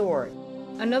two-edged sword.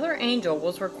 Another angel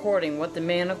was recording what the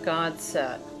man of God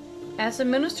said. As the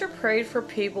minister prayed for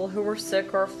people who were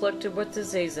sick or afflicted with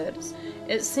diseases,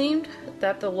 it seemed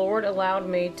that the Lord allowed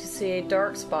me to see a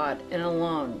dark spot in a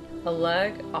lung, a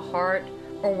leg, a heart,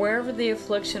 or wherever the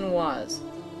affliction was.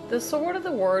 The sword of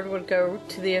the word would go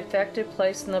to the affected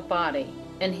place in the body,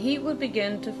 and heat would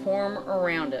begin to form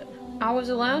around it. I was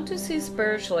allowed to see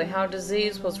spiritually how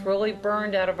disease was really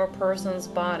burned out of a person's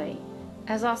body.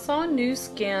 As I saw new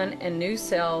skin and new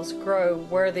cells grow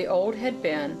where the old had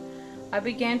been, I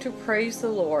began to praise the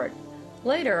Lord.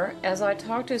 Later, as I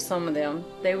talked to some of them,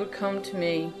 they would come to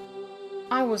me.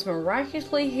 I was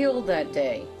miraculously healed that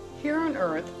day. Here on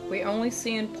earth, we only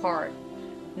see in part,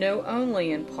 know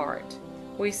only in part.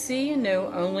 We see and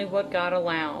know only what God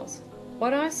allows.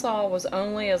 What I saw was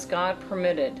only as God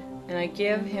permitted, and I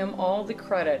give Him all the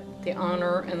credit, the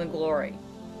honor, and the glory.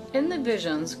 In the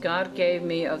visions God gave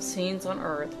me of scenes on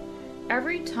earth,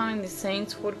 every time the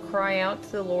saints would cry out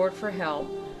to the Lord for help,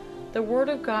 the Word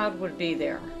of God would be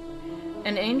there.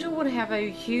 An angel would have a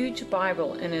huge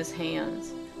Bible in his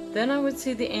hands. Then I would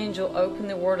see the angel open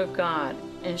the Word of God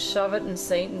and shove it in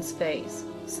Satan's face.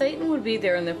 Satan would be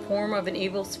there in the form of an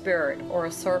evil spirit or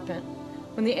a serpent.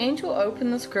 When the angel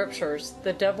opened the scriptures,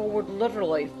 the devil would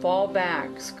literally fall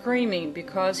back, screaming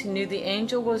because he knew the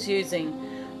angel was using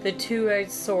the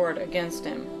two-edged sword against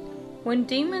him. When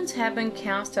demons have been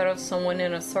cast out of someone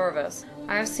in a service,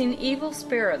 I have seen evil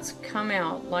spirits come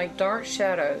out like dark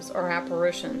shadows or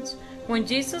apparitions. When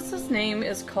Jesus' name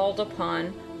is called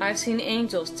upon, I have seen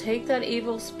angels take that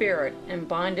evil spirit and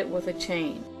bind it with a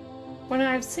chain. When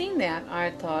I have seen that, I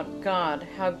have thought, God,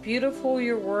 how beautiful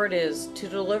your word is to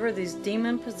deliver these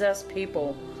demon-possessed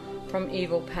people from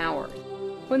evil power.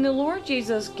 When the Lord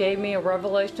Jesus gave me a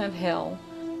revelation of hell,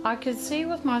 I could see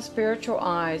with my spiritual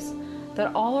eyes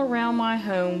that all around my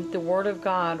home the Word of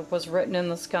God was written in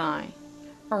the sky.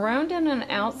 Around in and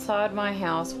outside my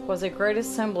house was a great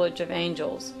assemblage of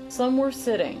angels. Some were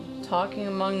sitting, talking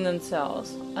among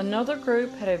themselves. Another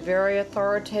group had a very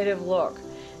authoritative look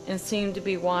and seemed to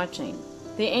be watching.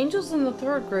 The angels in the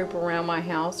third group around my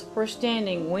house were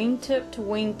standing wingtip to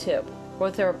wingtip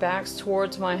with their backs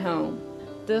towards my home.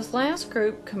 This last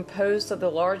group, composed of the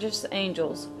largest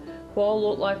angels, who all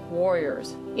looked like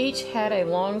warriors. Each had a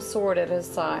long sword at his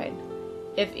side.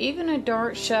 If even a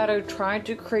dark shadow tried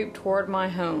to creep toward my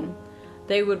home,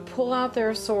 they would pull out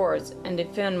their swords and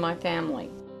defend my family.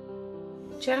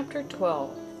 Chapter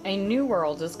 12. A New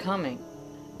World is Coming.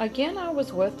 Again I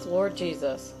was with the Lord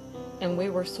Jesus, and we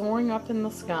were soaring up in the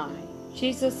sky.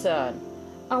 Jesus said,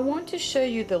 I want to show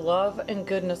you the love and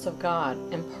goodness of God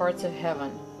in parts of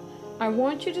heaven. I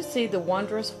want you to see the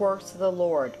wondrous works of the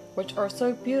Lord, which are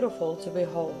so beautiful to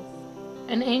behold.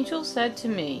 An angel said to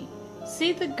me,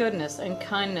 See the goodness and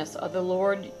kindness of the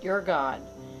Lord your God.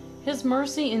 His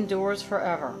mercy endures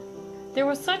forever. There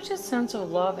was such a sense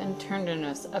of love and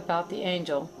tenderness about the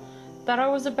angel that I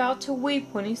was about to weep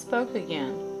when he spoke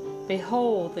again.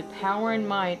 Behold the power and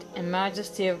might and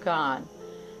majesty of God.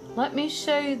 Let me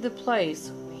show you the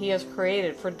place he has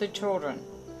created for the children.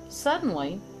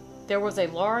 Suddenly, there was a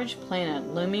large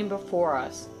planet looming before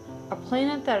us, a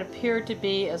planet that appeared to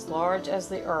be as large as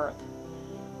the earth.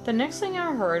 The next thing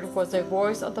I heard was a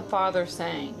voice of the Father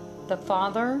saying, The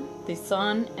Father, the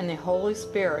Son, and the Holy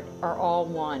Spirit are all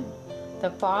one.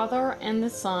 The Father and the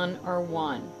Son are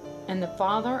one, and the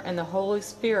Father and the Holy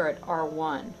Spirit are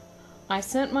one. I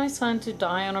sent my Son to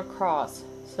die on a cross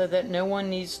so that no one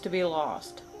needs to be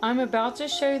lost. I'm about to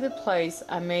show you the place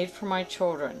I made for my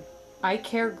children. I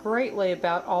care greatly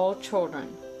about all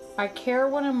children. I care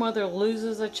when a mother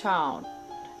loses a child,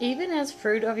 even as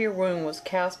fruit of your womb was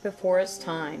cast before its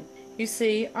time. You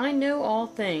see, I know all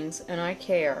things, and I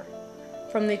care.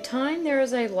 From the time there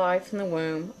is a life in the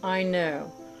womb, I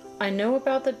know. I know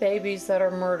about the babies that are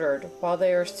murdered while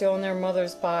they are still in their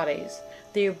mother's bodies,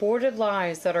 the aborted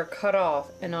lives that are cut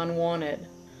off and unwanted.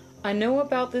 I know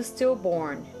about the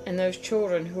stillborn and those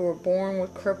children who are born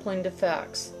with crippling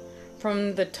defects.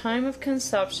 From the time of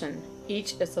conception,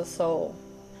 each is a soul.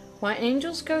 My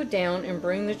angels go down and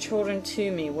bring the children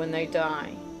to me when they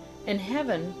die. In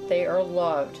heaven they are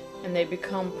loved, and they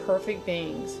become perfect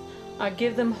beings. I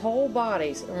give them whole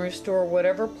bodies and restore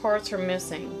whatever parts are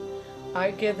missing.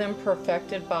 I give them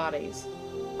perfected bodies.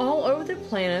 All over the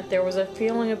planet there was a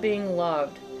feeling of being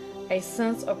loved, a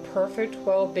sense of perfect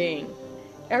well-being.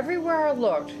 Everywhere I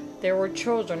looked, there were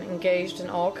children engaged in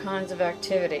all kinds of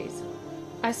activities.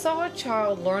 I saw a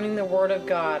child learning the Word of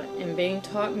God and being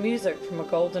taught music from a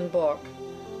golden book.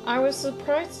 I was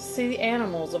surprised to see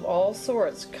animals of all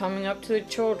sorts coming up to the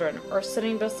children or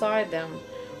sitting beside them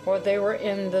while they were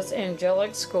in this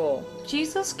angelic school.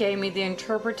 Jesus gave me the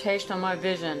interpretation of my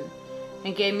vision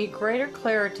and gave me greater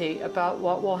clarity about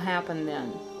what will happen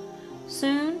then.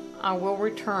 Soon I will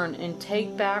return and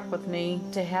take back with me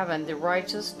to heaven the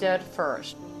righteous dead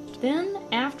first. Then,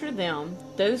 after them,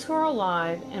 those who are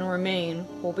alive and remain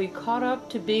will be caught up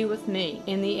to be with me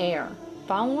in the air.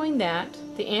 Following that,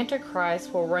 the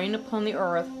Antichrist will reign upon the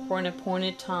earth for an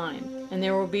appointed time, and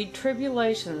there will be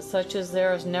tribulation such as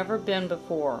there has never been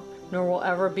before, nor will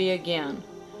ever be again.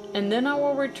 And then I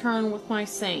will return with my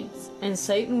saints, and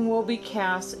Satan will be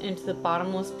cast into the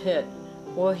bottomless pit,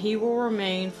 where he will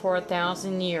remain for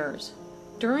 1,000 years.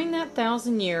 During that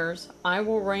 1,000 years, I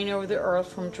will reign over the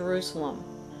earth from Jerusalem.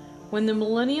 When the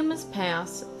millennium is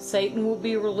past, Satan will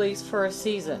be released for a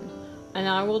season, and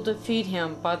I will defeat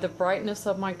him by the brightness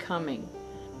of my coming.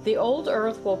 The old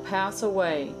earth will pass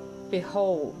away.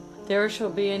 Behold, there shall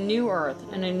be a new earth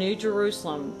and a new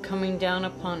Jerusalem coming down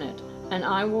upon it, and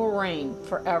I will reign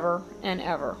forever and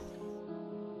ever.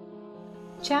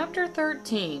 Chapter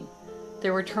 13.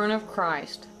 The Return of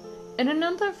Christ. In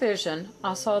another vision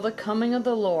I saw the coming of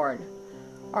the Lord.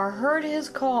 I heard his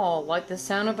call like the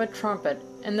sound of a trumpet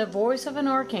and the voice of an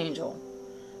archangel.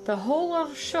 The whole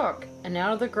earth shook, and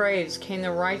out of the graves came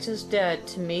the righteous dead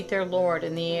to meet their Lord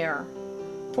in the air.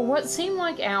 For what seemed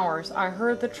like hours I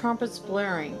heard the trumpets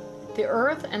blaring. The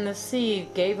earth and the sea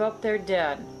gave up their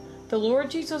dead. The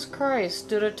Lord Jesus Christ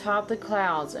stood atop the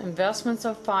clouds in vestments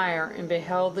of fire and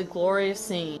beheld the glorious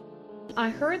scene. I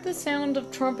heard the sound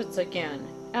of trumpets again.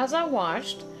 As I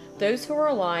watched, those who were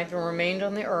alive and remained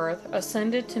on the earth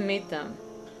ascended to meet them.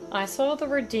 I saw the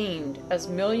redeemed as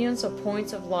millions of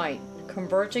points of light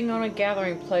converging on a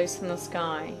gathering place in the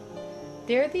sky.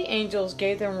 There the angels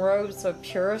gave them robes of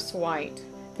purest white.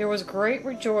 There was great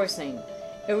rejoicing.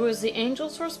 It was the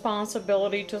angels'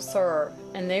 responsibility to serve,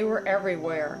 and they were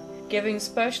everywhere, giving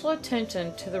special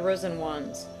attention to the risen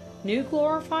ones. New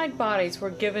glorified bodies were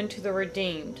given to the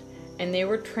redeemed, and they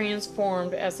were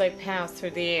transformed as they passed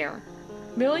through the air.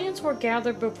 Millions were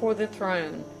gathered before the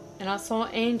throne, and I saw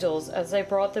angels as they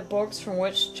brought the books from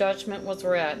which judgment was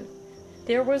read.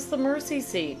 There was the mercy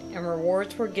seat, and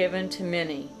rewards were given to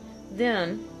many.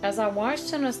 Then, as I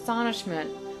watched in astonishment,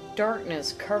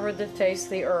 darkness covered the face of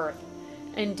the earth,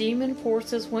 and demon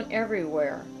forces went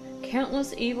everywhere.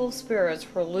 Countless evil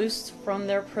spirits were loosed from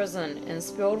their prison and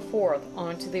spilled forth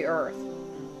onto the earth.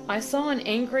 I saw an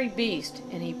angry beast,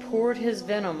 and he poured his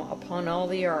venom upon all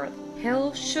the earth.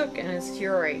 Hell shook in his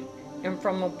fury, and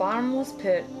from a bottomless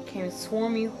pit came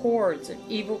swarming hordes of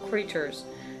evil creatures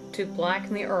to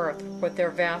blacken the earth with their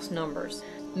vast numbers.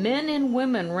 Men and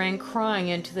women ran crying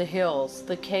into the hills,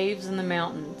 the caves, and the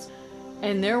mountains.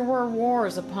 And there were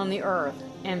wars upon the earth,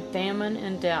 and famine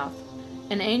and death.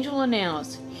 An angel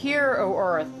announced, "Hear, O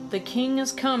earth, the King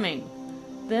is coming!"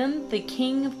 Then the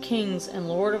King of Kings and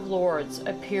Lord of Lords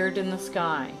appeared in the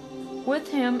sky. With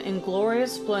him in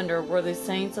glorious splendor were the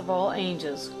saints of all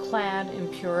ages, clad in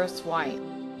purest white.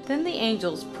 Then the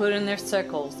angels put in their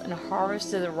sickles and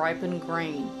harvested the ripened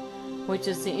grain, which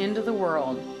is the end of the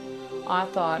world. I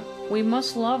thought, we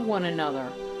must love one another,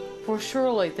 for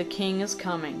surely the King is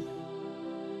coming.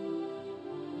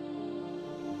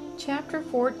 Chapter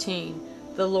 14.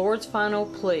 The Lord's Final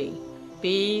Plea.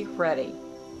 Be ready.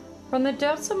 From the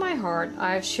depths of my heart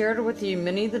I have shared with you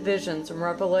many of the visions and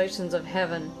revelations of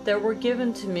heaven that were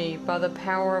given to me by the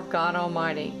power of God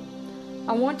Almighty.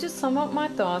 I want to sum up my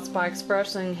thoughts by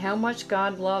expressing how much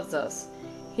God loves us.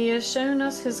 He has shown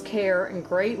us His care and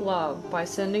great love by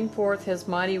sending forth His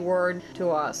mighty word to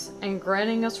us and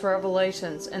granting us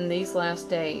revelations in these last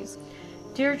days.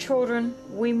 Dear children,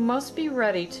 we must be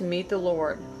ready to meet the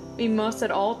Lord. We must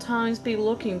at all times be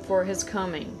looking for His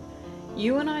coming.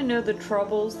 You and I know the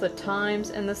troubles, the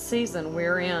times, and the season we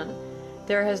are in.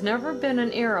 There has never been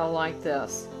an era like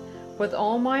this. With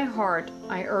all my heart,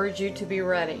 I urge you to be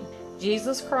ready.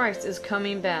 Jesus Christ is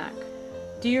coming back.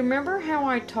 Do you remember how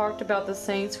I talked about the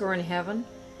saints who are in heaven?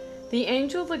 The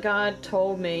angel of God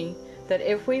told me that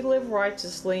if we live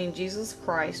righteously in Jesus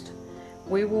Christ,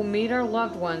 we will meet our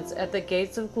loved ones at the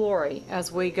gates of glory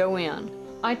as we go in.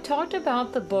 I talked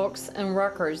about the books and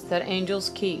records that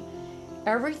angels keep.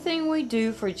 Everything we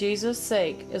do for Jesus'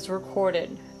 sake is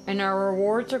recorded, and our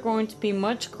rewards are going to be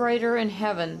much greater in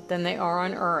heaven than they are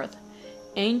on earth.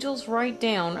 Angels write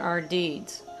down our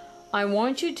deeds. I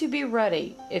want you to be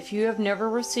ready. If you have never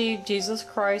received Jesus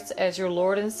Christ as your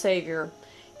Lord and Savior,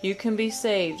 you can be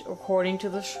saved according to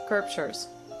the Scriptures.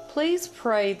 Please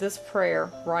pray this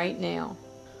prayer right now.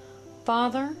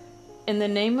 Father, in the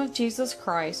name of Jesus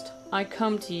Christ, I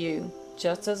come to you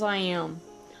just as I am.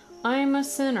 I am a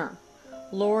sinner.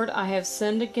 Lord, I have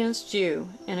sinned against you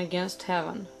and against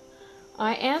heaven.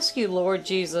 I ask you, Lord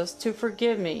Jesus, to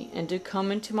forgive me and to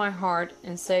come into my heart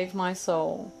and save my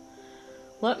soul.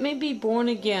 Let me be born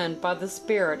again by the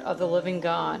Spirit of the living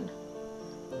God.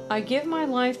 I give my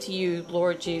life to you,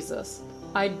 Lord Jesus.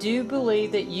 I do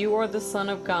believe that you are the Son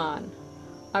of God.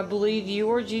 I believe you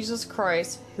are Jesus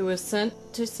Christ, who was sent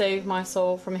to save my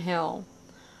soul from hell.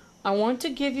 I want to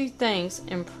give you thanks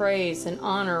and praise and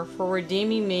honor for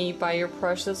redeeming me by your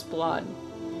precious blood.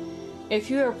 If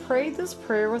you have prayed this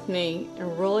prayer with me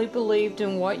and really believed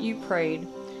in what you prayed,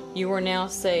 you are now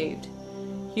saved.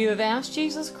 You have asked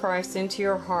Jesus Christ into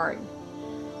your heart.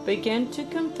 Begin to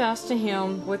confess to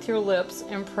Him with your lips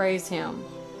and praise Him.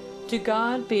 To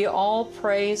God be all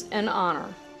praise and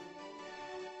honor.